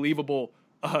unbelievable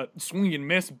swing and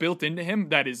miss built into him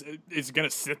that is going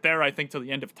to sit there, I think, till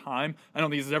the end of time. I don't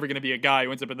think he's ever going to be a guy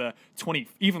who ends up in the 20,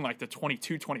 even like the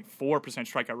 22, 24%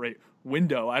 strikeout rate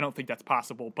window. I don't think that's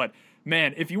possible. But,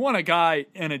 man, if you want a guy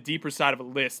in a deeper side of a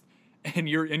list, and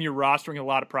you're rostering a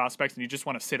lot of prospects and you just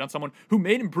want to sit on someone who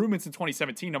made improvements in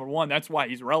 2017, number one, that's why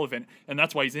he's relevant, and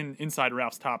that's why he's inside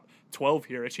Ralph's top 12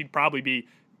 here. It should probably be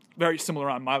very similar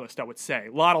on my list, I would say.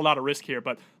 A lot of risk here,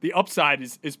 but the upside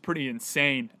is pretty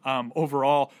insane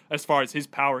overall as far as his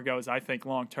power goes, I think,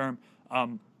 long-term.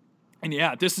 And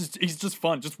yeah, he's just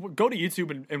fun. Just go to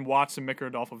YouTube and watch some Micker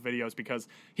Adolfo videos because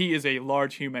he is a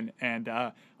large human, and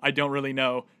I don't really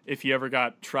know if he ever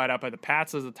got tried out by the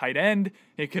Pats as a tight end.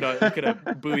 He could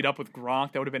have buoyed up with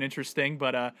Gronk. That would have been interesting.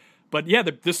 But yeah,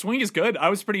 the swing is good. I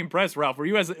was pretty impressed. Ralph, were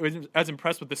you as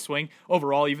impressed with the swing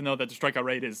overall, even though that the strikeout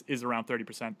rate is around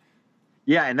 30%?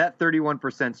 Yeah, and that 31%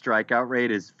 strikeout rate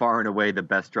is far and away the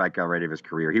best strikeout rate of his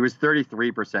career. He was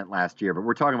 33% last year, but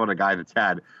we're talking about a guy that's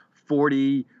had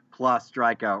 40+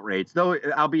 strikeout rates, though,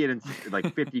 albeit in like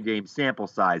 50-game sample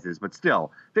sizes, but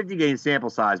still, 50-game sample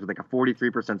size with like a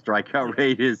 43% strikeout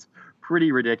rate is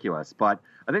pretty ridiculous. But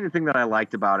I think the thing that I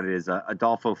liked about it is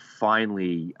Adolfo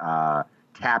finally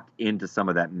tapped into some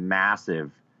of that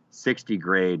massive 60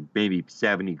 grade, maybe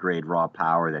 70 grade raw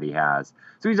power that he has.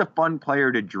 So he's a fun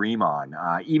player to dream on.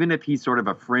 Even if he's sort of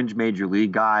a fringe major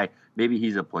league guy, maybe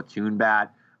he's a platoon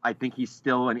bat, I think he's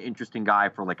still an interesting guy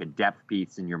for like a depth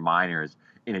piece in your minors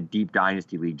in a deep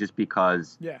dynasty league, just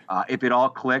because if it all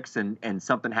clicks and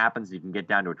something happens, you can get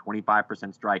down to a 25%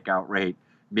 strikeout rate,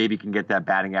 maybe can get that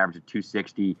batting average of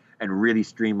 260 and really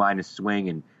streamline his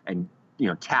swing and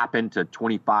tap into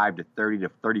 25 to 30 to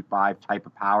 35 type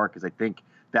of power, because I think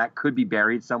that could be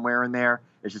buried somewhere in there.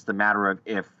 It's just a matter of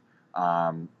if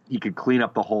he could clean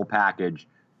up the whole package,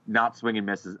 not swing and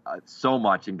miss so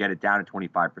much and get it down to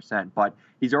 25%. But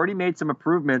he's already made some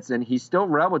improvements, and he's still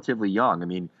relatively young. I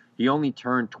mean, he only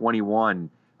turned 21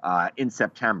 in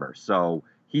September, so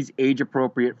he's age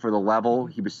appropriate for the level.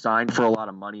 He was signed for a lot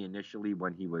of money initially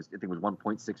when he was, I think it was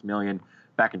 $1.6 million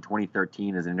back in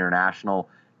 2013 as an international.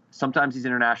 Sometimes these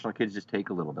international kids just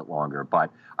take a little bit longer, but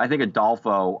I think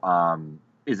Adolfo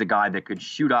is a guy that could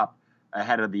shoot up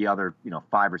ahead of the other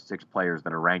 5 or 6 players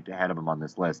that are ranked ahead of him on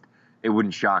this list. It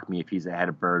wouldn't shock me if he's ahead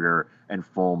of Berger and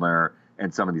Fulmer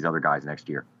and some of these other guys next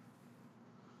year.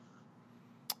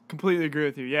 Completely agree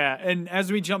with you, yeah. And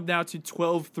as we jump now to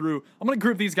 12 through, I'm going to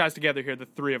group these guys together here, the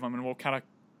three of them, and we'll kind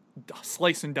of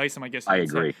slice and dice them, I guess. I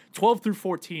agree. 12 through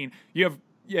 14, you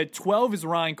have 12 is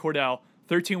Ryan Cordell,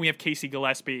 13 we have Casey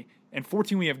Gillespie, and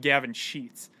 14 we have Gavin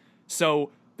Sheets.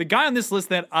 So the guy on this list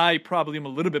that I probably am a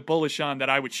little bit bullish on, that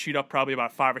I would shoot up probably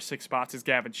about 5 or 6 spots, is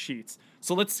Gavin Sheets.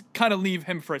 So let's kind of leave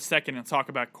him for a second and talk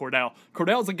about Cordell.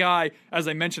 Cordell's a guy, as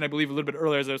I mentioned, I believe a little bit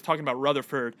earlier, as I was talking about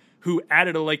Rutherford, who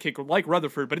added a leg kick like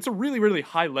Rutherford, but it's a really, really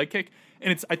high leg kick.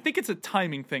 And I think it's a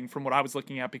timing thing from what I was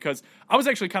looking at, because I was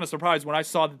actually kind of surprised when I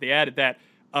saw that they added that.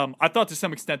 I thought to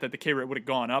some extent that the K rate would have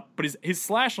gone up, but his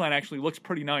slash line actually looks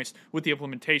pretty nice with the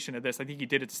implementation of this. I think he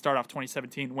did it to start off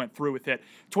 2017, went through with it.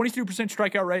 22%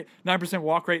 strikeout rate, 9%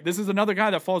 walk rate. This is another guy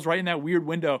that falls right in that weird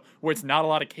window where it's not a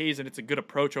lot of Ks and it's a good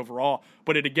approach overall.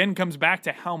 But it again comes back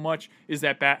to how much is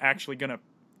that bat actually going to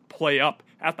play up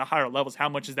at the higher levels. How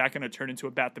much is that going to turn into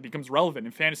a bat that becomes relevant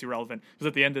and fantasy relevant? Because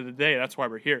at the end of the day, that's why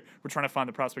we're here. We're trying to find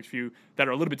the prospects for you that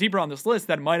are a little bit deeper on this list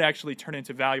that might actually turn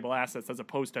into valuable assets, as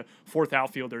opposed to fourth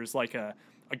outfielders like a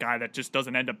guy that just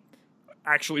doesn't end up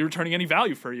actually returning any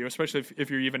value for you, especially if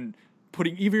you're even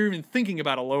thinking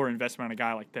about a lower investment on a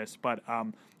guy like this. But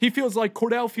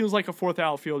Cordell feels like a fourth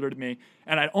outfielder to me,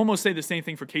 and I'd almost say the same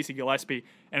thing for Casey Gillespie.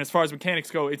 And as far as mechanics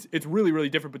go, it's really, really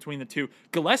different between the two.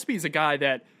 Gillespie is a guy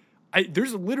that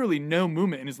there's literally no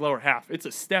movement in his lower half. It's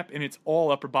a step, and it's all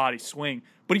upper body swing.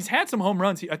 But he's had some home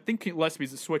runs. I think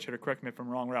Gillespie's a switch hitter. Correct me if I'm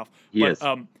wrong, Ralph. Yes.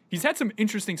 He's had some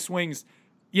interesting swings.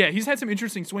 Yeah, he's had some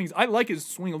interesting swings. I like his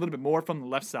swing a little bit more from the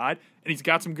left side, and he's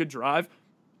got some good drive.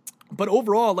 But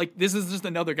overall, this is just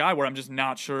another guy where I'm just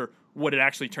not sure what it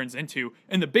actually turns into.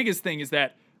 And the biggest thing is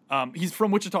that he's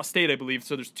from Wichita State, I believe.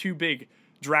 So there's 2 big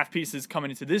draft pieces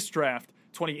coming into this draft.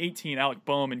 2018, Alec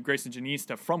Boehm and Grayson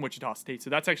Janista from Wichita State. So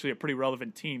that's actually a pretty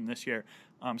relevant team this year.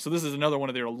 So this is another one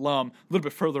of their alum, a little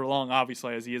bit further along,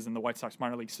 obviously, as he is in the White Sox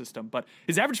minor league system. But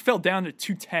his average fell down to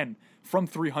 210 from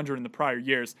 300 in the prior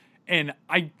years. And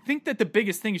I think that the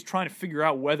biggest thing is trying to figure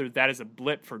out whether that is a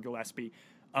blip for Gillespie.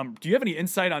 Do you have any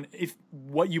insight on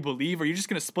what you believe? Are you just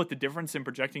going to split the difference in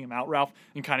projecting him out, Ralph,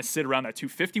 and kind of sit around that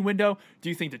 250 window? Do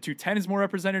you think the 210 is more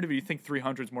representative, or do you think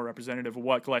 300 is more representative of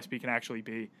what Gillespie can actually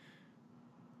be?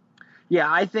 Yeah,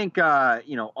 I think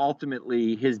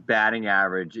ultimately his batting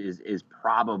average is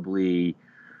probably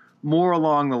more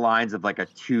along the lines of like a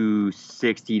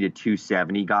 260 to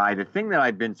 270 guy. The thing that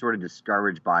I've been sort of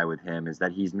discouraged by with him is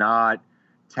that he's not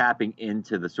tapping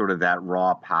into the sort of that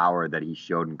raw power that he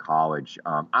showed in college.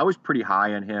 I was pretty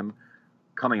high on him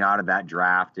coming out of that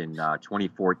draft in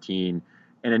 2014.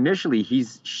 And initially,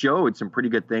 he's showed some pretty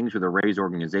good things with the Rays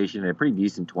organization in a pretty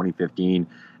decent 2015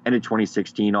 and in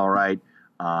 2016, all right.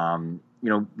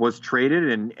 Was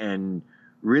traded and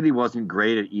really wasn't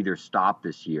great at either stop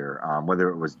this year, whether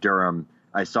it was Durham.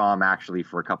 I saw him actually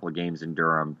for a couple of games in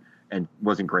Durham and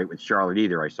wasn't great with Charlotte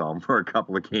either. I saw him for a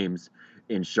couple of games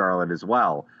in Charlotte as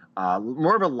well.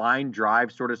 More of a line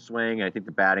drive sort of swing. I think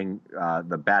the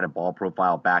batted ball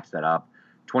profile backs that up.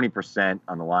 20%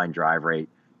 on the line drive rate.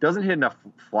 Doesn't hit enough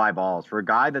fly balls. For a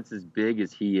guy that's as big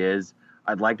as he is,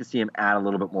 I'd like to see him add a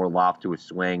little bit more loft to his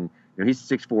swing. He's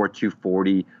 6'4",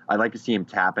 240. I'd like to see him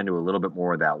tap into a little bit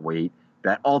more of that weight.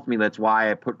 That's why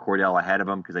I put Cordell ahead of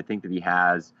him, because I think that he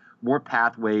has more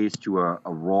pathways to a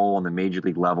role on the major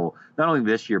league level, not only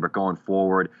this year, but going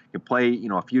forward. He can play,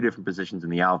 a few different positions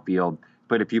in the outfield,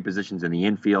 played a few positions in the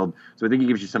infield. So I think he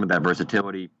gives you some of that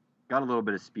versatility. Got a little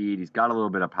bit of speed. He's got a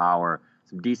little bit of power,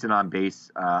 some decent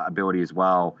on-base ability as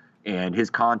well. And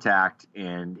his contact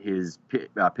and his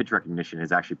pitch recognition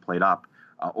has actually played up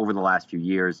over the last few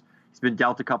years. He's been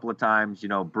dealt a couple of times,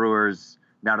 Brewers,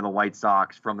 now to the White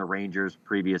Sox, from the Rangers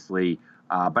previously.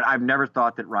 But I've never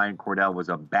thought that Ryan Cordell was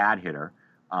a bad hitter.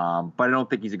 But I don't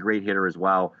think he's a great hitter as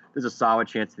well. There's a solid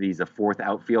chance that he's a fourth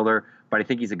outfielder, but I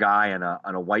think he's a guy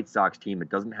on a White Sox team that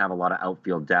doesn't have a lot of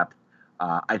outfield depth.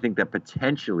 I think that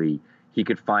potentially he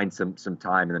could find some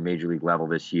time in the major league level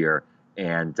this year.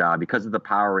 And because of the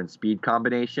power and speed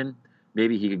combination,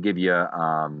 maybe he could give you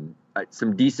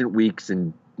some decent weeks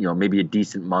and maybe a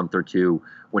decent month or two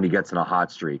when he gets in a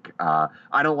hot streak.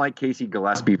 I don't like Casey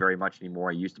Gillespie very much anymore.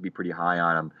 I used to be pretty high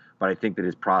on him, but I think that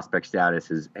his prospect status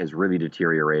has really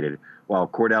deteriorated. While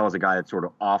Cordell is a guy that's sort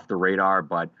of off the radar,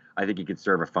 but I think he could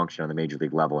serve a function on the major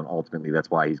league level, and ultimately that's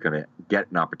why he's going to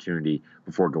get an opportunity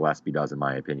before Gillespie does, in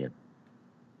my opinion.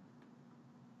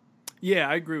 Yeah,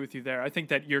 I agree with you there. I think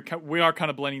that we are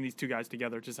kind of blending these two guys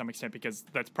together to some extent, because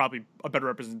that's probably a better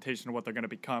representation of what they're going to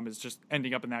become, is just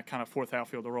ending up in that kind of fourth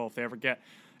outfielder role if they ever get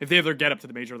up to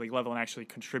the major league level and actually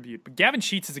contribute. But Gavin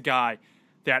Sheets is a guy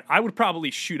that I would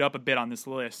probably shoot up a bit on this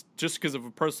list just because of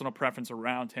a personal preference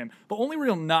around him. The only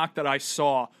real knock that I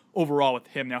saw overall with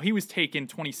him, now he was taken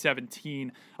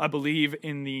 2017, I believe,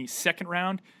 in the second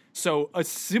round. So a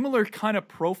similar kind of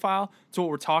profile to what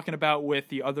we're talking about with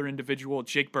the other individual,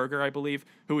 Jake Berger, I believe,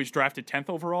 who was drafted 10th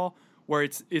overall, where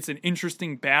it's an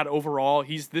interesting bat overall.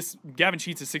 Gavin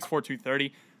Sheets is 6'4",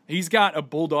 230. He's got a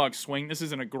bulldog swing. This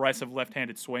is an aggressive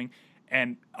left-handed swing.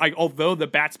 And although the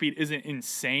bat speed isn't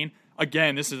insane,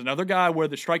 again, this is another guy where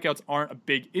the strikeouts aren't a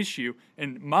big issue.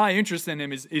 And my interest in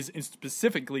him is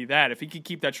specifically that. If he could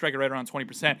keep that strikeout rate around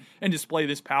 20% and display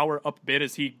this power up a bit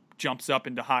as he jumps up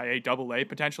into high A, double A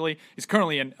potentially. He's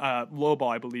currently in low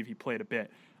ball, I believe he played a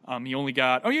bit. He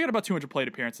got about 200 plate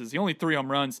appearances. He only 3 home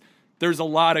runs. There's a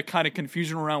lot of kind of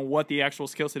confusion around what the actual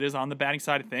skill set is on the batting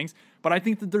side of things, but I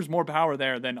think that there's more power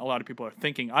there than a lot of people are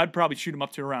thinking. I'd probably shoot him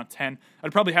up to around 10.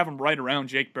 I'd probably have him right around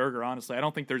Jake Burger, honestly. I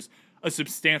don't think there's a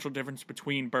substantial difference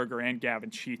between Burger and Gavin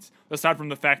Sheets, aside from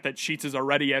the fact that Sheets is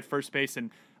already at first base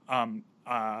and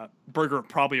Burger will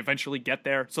probably eventually get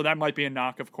there. So that might be a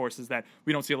knock, of course, is that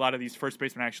we don't see a lot of these first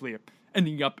basemen actually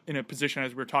ending up in a position,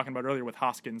 as we were talking about earlier with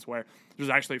Hoskins, where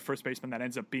there's actually a first baseman that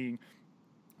ends up being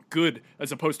good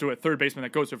as opposed to a third baseman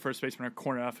that goes to first baseman or a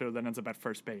corner outfielder that ends up at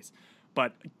first base.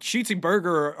 But Sheets and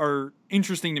Burger are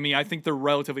interesting to me. I think they're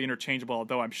relatively interchangeable,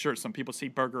 although I'm sure some people see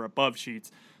Burger above Sheets.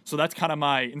 So that's kind of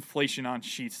my inflation on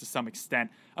Sheets to some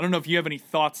extent. I don't know if you have any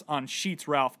thoughts on Sheets,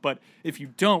 Ralph, but if you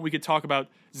don't, we could talk about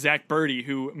Zach Birdie,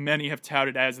 who many have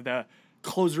touted as the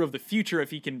closer of the future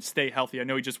if he can stay healthy. I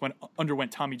know he just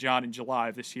underwent Tommy John in July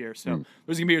of this year, so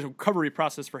there's going to be a recovery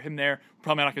process for him there.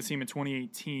 Probably not going to see him in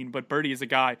 2018, but Birdie is a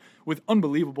guy with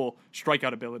unbelievable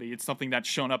strikeout ability. It's something that's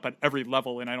shown up at every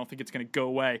level, and I don't think it's going to go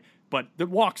away, but the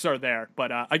walks are there.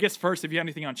 But I guess first, if you have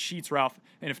anything on Sheets, Ralph,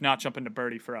 and if not, jump into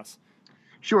Birdie for us.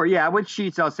 Sure, yeah. With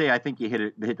Sheets, I'll say I think you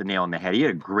hit the nail on the head. He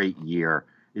had a great year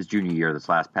his junior year, this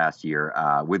past year,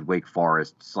 with Wake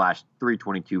Forest,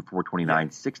 /322,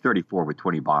 429, 634 with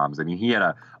 20 bombs. I mean, he had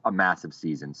a massive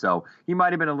season. So he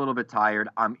might have been a little bit tired.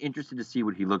 I'm interested to see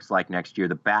what he looks like next year.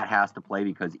 The bat has to play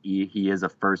because he is a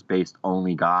first-base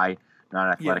only guy, not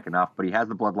athletic enough, but he has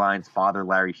the bloodlines. Father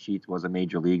Larry Sheets was a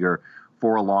major leaguer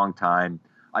for a long time.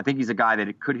 I think he's a guy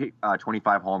that could hit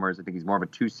 25 homers. I think he's more of a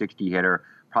 260 hitter,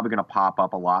 probably going to pop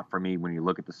up a lot for me when you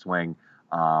look at the swing.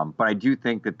 But I do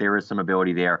think that there is some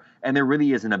ability there. And there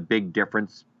really isn't a big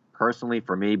difference, personally,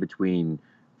 for me, between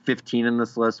 15 in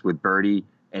this list with Birdie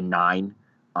and 9.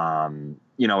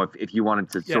 If you wanted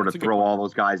to sort of throw all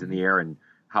those guys in the air and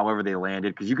however they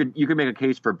landed, because you could make a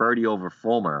case for Birdie over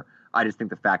Fulmer. I just think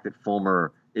the fact that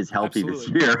Fulmer is healthy this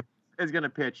year is going to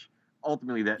pitch,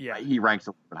 ultimately, that he ranks a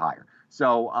little bit higher.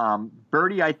 So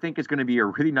Birdie, I think, is going to be a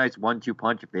really nice 1-2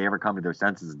 punch if they ever come to their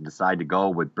senses and decide to go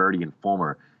with Birdie and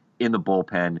Fulmer in the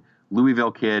bullpen.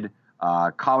 Louisville kid,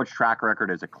 college track record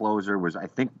as a closer, was, I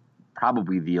think,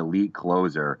 probably the elite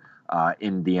closer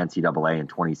in the NCAA in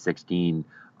 2016.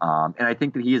 And I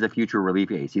think that he is a future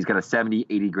relief ace. He's got a 70,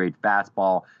 80 grade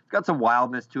fastball. It's got some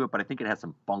wildness to it, but I think it has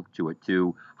some funk to it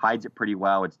too. Hides it pretty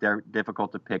well. It's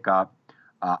difficult to pick up.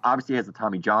 Obviously, he has the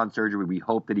Tommy John surgery. We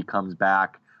hope that he comes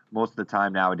back. Most of the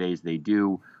time nowadays they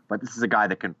do. But this is a guy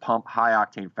that can pump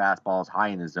high-octane fastballs high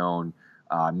in the zone,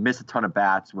 miss a ton of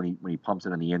bats when he pumps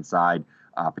it on the inside,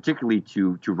 particularly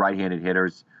to right-handed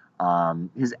hitters.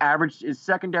 His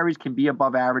secondaries can be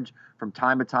above average. From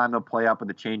time to time, they'll play up with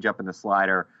the changeup and the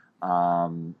slider.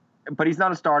 But he's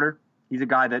not a starter. He's a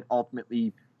guy that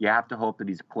ultimately you have to hope that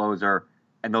he's a closer,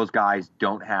 and those guys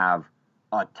don't have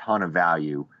a ton of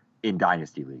value in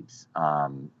dynasty leagues.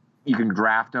 You can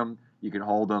draft him, you can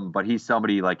hold him, but he's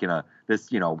somebody like in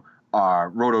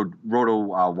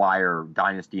Roto Wire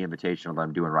Dynasty Invitational that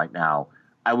I'm doing right now.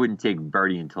 I wouldn't take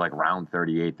Birdie until like round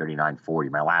 38, 39, 40.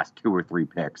 My last 2 or 3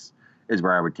 picks is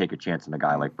where I would take a chance on a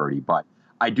guy like Birdie. But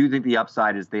I do think the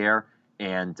upside is there.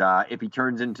 And if he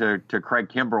turns into Craig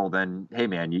Kimbrell, then, hey,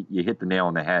 man, you hit the nail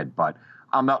on the head. But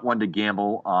I'm not one to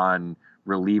gamble on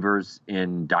relievers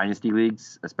in dynasty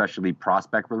leagues, especially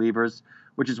prospect relievers,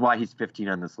 which is why he's 15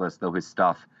 on this list, though his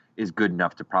stuff is good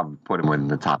enough to probably put him in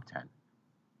the top 10.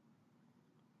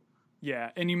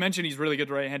 Yeah, and you mentioned he's really good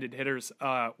right-handed hitters.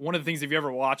 One of the things, if you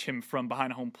ever watch him from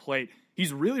behind home plate,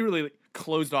 he's really, really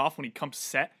closed off when he comes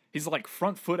set. His like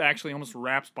front foot actually almost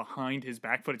wraps behind his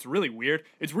back foot. It's really weird.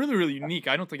 It's really, really unique.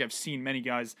 I don't think I've seen many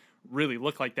guys really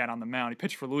look like that on the mound. He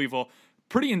pitched for Louisville.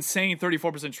 Pretty insane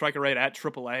 34% strikeout rate at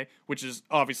AAA, which is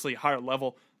obviously higher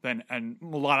level than and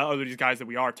a lot of other these guys that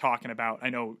we are talking about. I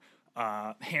know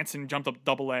Hansen jumped up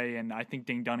AA, and I think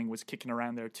Dane Dunning was kicking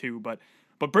around there too. But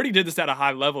Birdie did this at a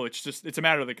high level. It's a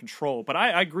matter of the control. But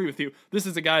I agree with you. This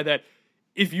is a guy that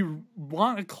if you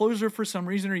want a closer for some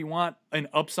reason, or you want an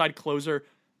upside closer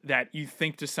that you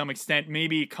think to some extent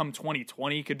maybe come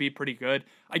 2020 could be pretty good,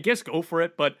 I guess go for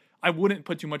it. But I wouldn't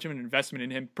put too much of an investment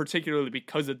in him, particularly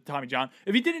because of Tommy John.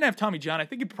 If he didn't have Tommy John, I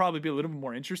think he'd probably be a little bit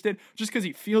more interested, just because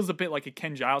he feels a bit like a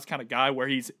Ken Giles kind of guy where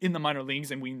he's in the minor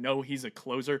leagues and we know he's a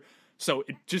closer. So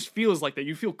it just feels like that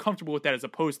you feel comfortable with that as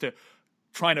opposed to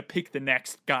trying to pick the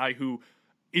next guy who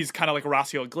is kind of like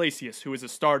Horacio Iglesias, who is a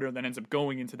starter and then ends up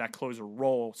going into that closer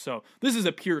role. So this is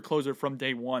a pure closer from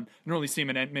day one. I don't really see him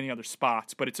in many other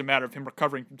spots, but it's a matter of him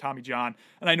recovering from Tommy John.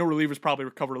 And I know relievers probably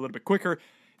recover a little bit quicker.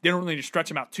 They don't really need to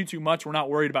stretch him out too much. We're not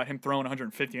worried about him throwing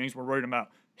 150 innings. We're worried about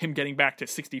him getting back to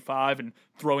 65 and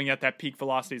throwing at that peak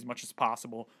velocity as much as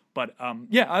possible. But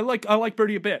yeah, I like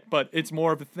Birdie a bit, but it's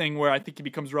more of a thing where I think he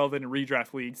becomes relevant in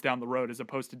redraft leagues down the road as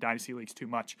opposed to dynasty leagues too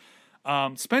much.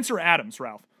 Spencer Adams,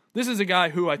 Ralph. This is a guy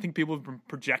who I think people have been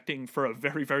projecting for a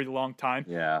very, very long time.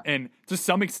 Yeah. And to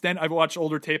some extent, I've watched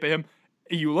older tape of him.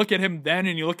 You look at him then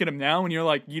and you look at him now and you're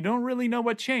like, you don't really know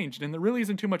what changed. And there really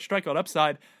isn't too much strikeout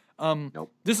upside.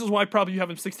 Nope. This is why probably you have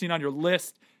him 16 on your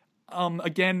list.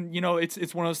 Again,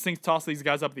 it's one of those things, toss these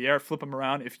guys up in the air, flip them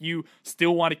around. If you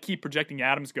still want to keep projecting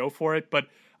Adams, go for it. But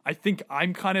I think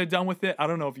I'm kind of done with it. I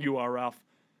don't know if you are, Ralph.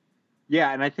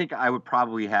 Yeah, and I think I would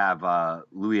probably have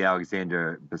Louis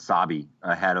Alexander Basabe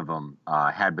ahead of him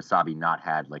had Basabe not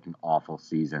had like an awful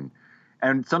season.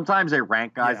 And sometimes I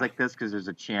rank guys like this because there's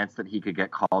a chance that he could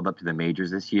get called up to the majors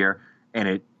this year,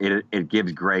 and it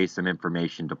gives Gray some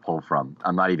information to pull from.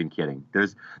 I'm not even kidding.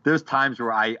 There's times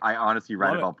where I honestly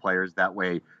write about players that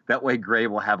way. That way Gray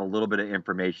will have a little bit of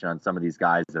information on some of these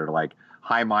guys that are like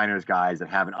high minors guys that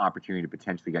have an opportunity to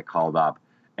potentially get called up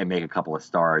and make a couple of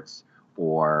starts,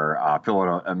 or fill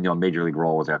out a major league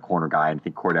role as a corner guy. And I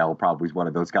think Cordell probably is one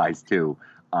of those guys too,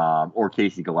 or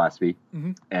Casey Gillespie.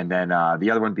 Mm-hmm. And then the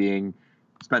other one being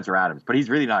Spencer Adams. But he's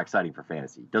really not exciting for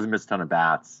fantasy. Doesn't miss a ton of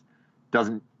bats.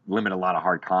 Doesn't limit a lot of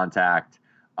hard contact.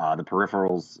 The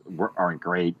peripherals aren't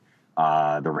great.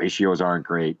 The ratios aren't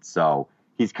great. So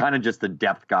he's kind of just the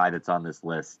depth guy that's on this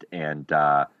list. And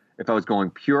if I was going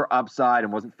pure upside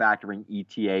and wasn't factoring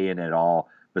ETA in at all,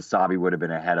 Basabe would have been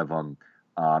ahead of him.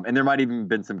 And there might even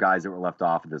been some guys that were left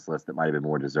off of this list that might have been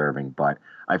more deserving, but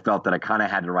I felt that I kind of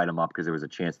had to write him up because there was a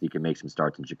chance that he could make some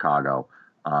starts in Chicago.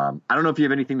 I don't know if you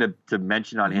have anything to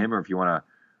mention on him or if you want to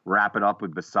wrap it up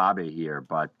with Basabe here,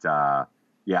 but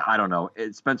yeah, I don't know.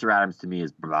 Spencer Adams to me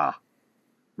is blah,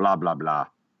 blah, blah, blah.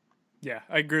 Yeah,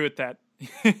 I agree with that.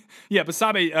 Yeah,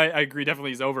 Basabe, I agree,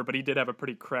 definitely he's over, but he did have a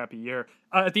pretty crappy year.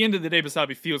 At the end of the day,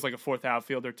 Basabe feels like a fourth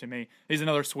outfielder to me. He's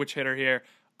another switch hitter here.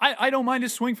 I don't mind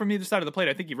his swing from either side of the plate.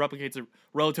 I think he replicates it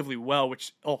relatively well,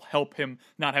 which will help him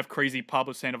not have crazy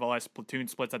Pablo Sandoval-esque platoon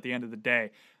splits at the end of the day.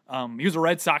 He was a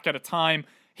Red Sox at a time.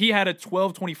 He had a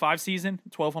 12-25 season,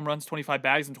 12 home runs, 25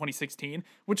 bags in 2016,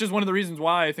 which is one of the reasons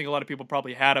why I think a lot of people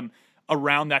probably had him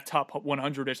around that top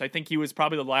 100-ish. I think he was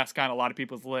probably the last guy on a lot of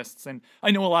people's lists. And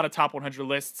I know a lot of top 100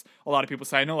 lists, a lot of people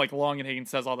say, I know like Longenhagen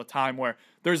says all the time where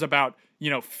there's about,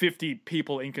 50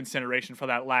 people in consideration for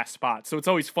that last spot. So it's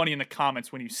always funny in the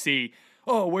comments when you see,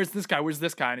 oh, where's this guy?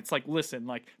 And it's like, listen,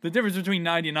 like the difference between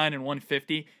 99 and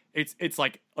 150, it's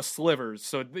like a slivers.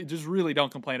 So they just really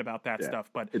don't complain about that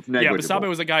stuff. But it's negligible. Yeah, Basabe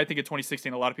was a guy, I think in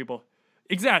 2016, a lot of people.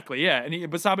 Exactly, yeah. And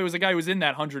Basabe was a guy who was in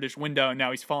that 100-ish window, and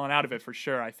now he's fallen out of it for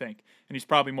sure, I think. And he's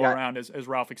probably more around as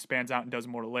Ralph expands out and does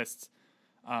more lists.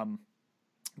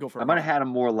 Go for it. I might have had him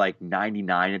more like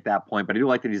 99 at that point, but I do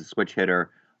like that he's a switch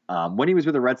hitter. When he was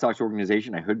with the Red Sox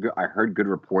organization, I heard good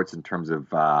reports in terms of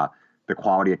the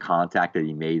quality of contact that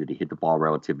he made, that he hit the ball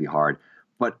relatively hard.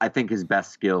 But I think his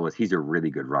best skill is he's a really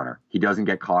good runner. He doesn't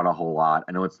get caught a whole lot.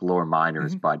 I know it's the lower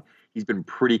minors, but he's been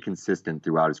pretty consistent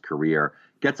throughout his career.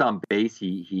 Gets on base.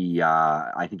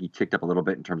 I think he ticked up a little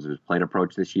bit in terms of his plate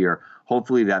approach this year.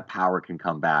 Hopefully that power can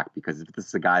come back, because if this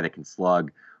is a guy that can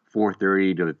slug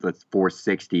 430 to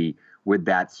 460 with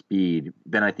that speed,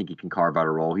 then I think he can carve out a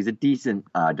role. He's a decent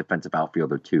defensive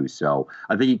outfielder too. So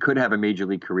I think he could have a major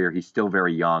league career. He's still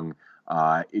very young.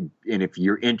 And if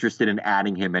you're interested in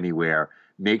adding him anywhere,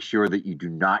 make sure that you do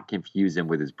not confuse him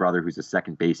with his brother, who's a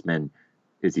second baseman.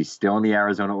 Is he still in the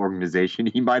Arizona organization?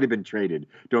 He might have been traded.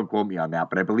 Don't quote me on that,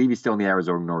 but I believe he's still in the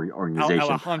Arizona organization.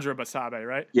 Alejandro Basabe,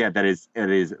 right? Yeah, it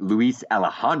is Luis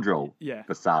Alejandro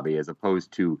Basabe as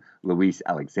opposed to Luis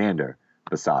Alexander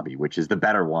Basabe, which is the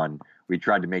better one. We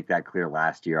tried to make that clear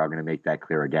last year. I'm going to make that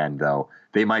clear again, though.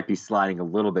 They might be sliding a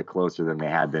little bit closer than they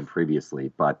had been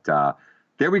previously. But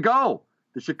there we go.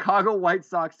 The Chicago White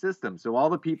Sox system. So all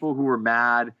the people who were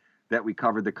mad that we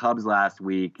covered the Cubs last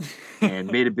week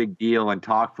and made a big deal and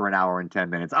talked for an hour and 10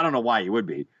 minutes. I don't know why you would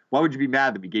be. Why would you be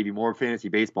mad that we gave you more fantasy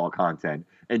baseball content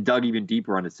and dug even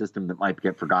deeper on a system that might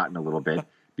get forgotten a little bit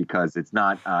because it's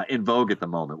not in vogue at the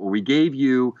moment? Well, we gave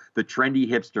you the trendy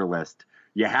hipster list.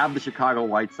 You have the Chicago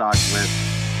White Sox list.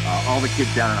 All the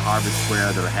kids down in Harvard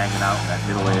Square that are hanging out in that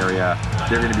middle area,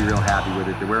 they're going to be real happy with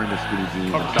it. They're wearing their skinny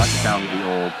jeans. I'm starting to sound really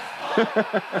old.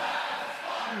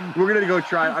 I'm gonna go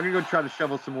try to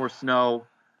shovel some more snow,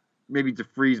 maybe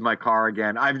defreeze my car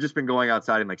again. I've just been going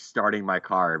outside and like starting my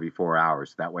car every 4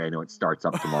 hours. That way I know it starts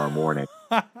up tomorrow morning.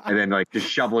 And then like just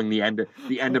shoveling the end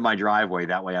of my driveway.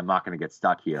 That way I'm not gonna get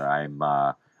stuck here.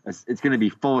 It's gonna be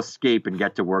full escape and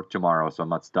get to work tomorrow, so I'm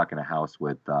not stuck in a house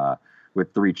with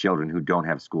 3 children who don't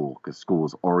have school because school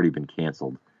has already been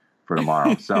canceled for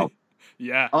tomorrow. So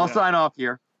I'll sign off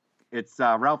here. It's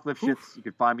Ralph Lifshitz. You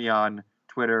can find me on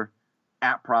Twitter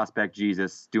at Prospect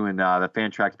Jesus, doing the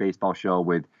Fantrax Baseball Show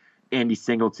with Andy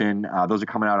Singleton. Those are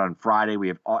coming out on Friday. We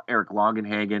have Eric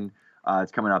Longenhagen.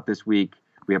 It's coming out this week.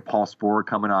 We have Paul Sporer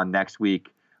coming on next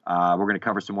week. We're going to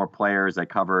cover some more players. I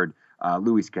covered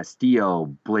Luis Castillo,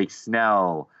 Blake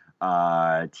Snell,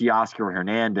 Teoscar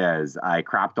Hernandez. I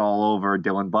crapped all over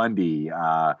Dylan Bundy.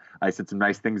 I said some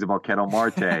nice things about Ketel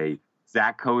Marte,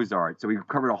 Zach Cozart. So we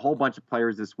covered a whole bunch of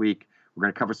players this week. We're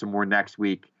going to cover some more next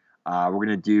week. We're going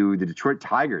to do the Detroit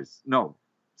Tigers. No,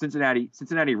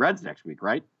 Cincinnati Reds next week,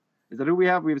 right? Is that who we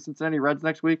have? We have Cincinnati Reds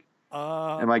next week?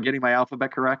 Am I getting my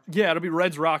alphabet correct? Yeah, it'll be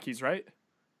Reds Rockies, right?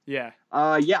 Yeah.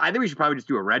 Yeah, I think we should probably just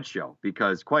do a Reds show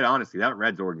because, quite honestly, that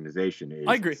Reds organization is.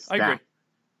 I agree.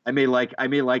 I may like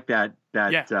that.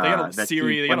 Yeah, they got a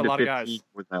series. They got a lot of guys.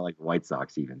 With I like the White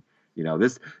Sox even. You know,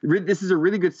 this is a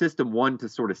really good system. 1 to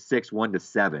sort of 6, 1 to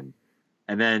 7,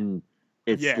 and then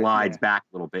it slides back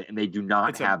a little bit, and they do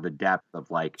not have the depth of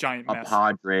like a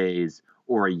Padres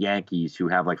or a Yankees who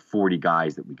have like 40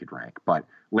 guys that we could rank. But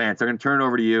Lance, I'm going to turn it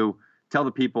over to you. Tell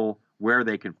the people where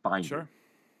they can find you.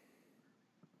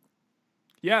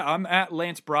 Yeah, I'm at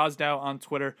Lance Brosdow on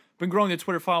Twitter. Been growing the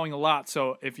Twitter following a lot,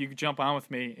 so if you could jump on with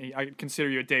me, I consider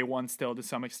you a day one still to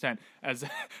some extent as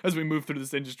we move through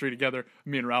this industry together,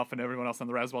 me and Ralph and everyone else on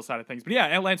the Razzball side of things. But yeah,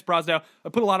 at Lance Brosdow, I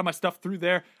put a lot of my stuff through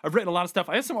there. I've written a lot of stuff.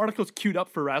 I have some articles queued up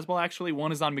for Razzball, actually.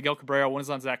 One is on Miguel Cabrera, one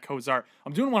is on Zach Cozart.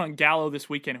 I'm doing one on Gallo this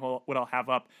weekend, what I'll have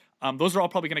up. Those are all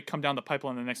probably going to come down the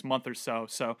pipeline in the next month or so.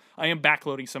 So I am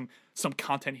backloading some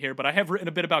content here, but I have written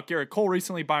a bit about Garrett Cole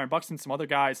recently, Byron Buxton, some other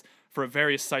guys for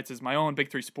various sites as my own, Big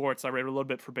 3 Sports. I wrote a little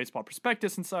bit for Baseball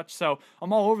Prospectus and such. So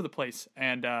I'm all over the place,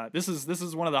 and this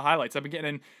is one of the highlights. I've been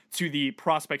getting into the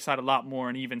prospect side a lot more,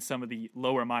 and even some of the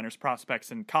lower minors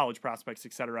prospects and college prospects,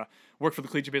 etc. Work for the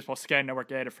Collegiate Baseball Scouting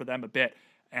Network, edited for them a bit.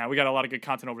 And we got a lot of good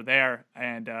content over there,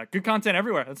 and good content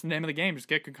everywhere. That's the name of the game. Just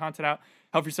get good content out,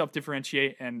 help yourself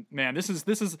differentiate. And man, this is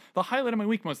the highlight of my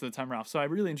week most of the time, Ralph. So I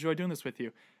really enjoy doing this with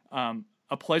you.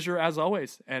 A pleasure as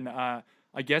always. And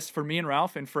I guess for me and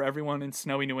Ralph, and for everyone in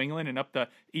snowy New England and up the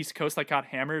East Coast that got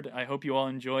hammered, I hope you all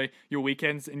enjoy your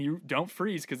weekends and you don't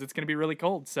freeze because it's going to be really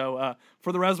cold. So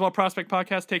for the Razzball Prospect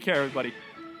Podcast, take care, everybody.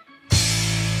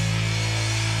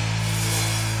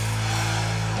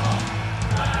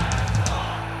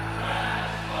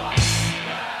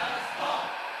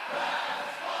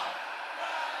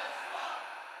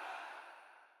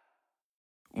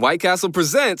 White Castle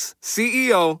presents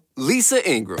CEO Lisa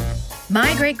Ingram.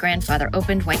 My great-grandfather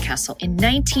opened White Castle in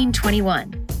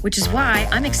 1921, which is why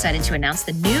I'm excited to announce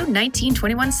the new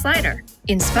 1921 slider,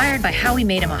 inspired by how we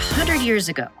made them 100 years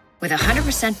ago, with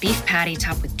 100% beef patty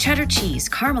topped with cheddar cheese,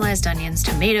 caramelized onions,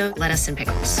 tomato, lettuce, and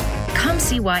pickles. Come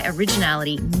see why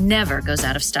originality never goes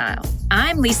out of style.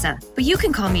 I'm Lisa, but you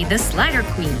can call me the Slider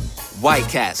Queen. White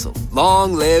Castle,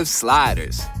 long live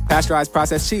sliders. Pasteurized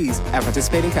processed cheese at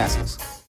participating castles.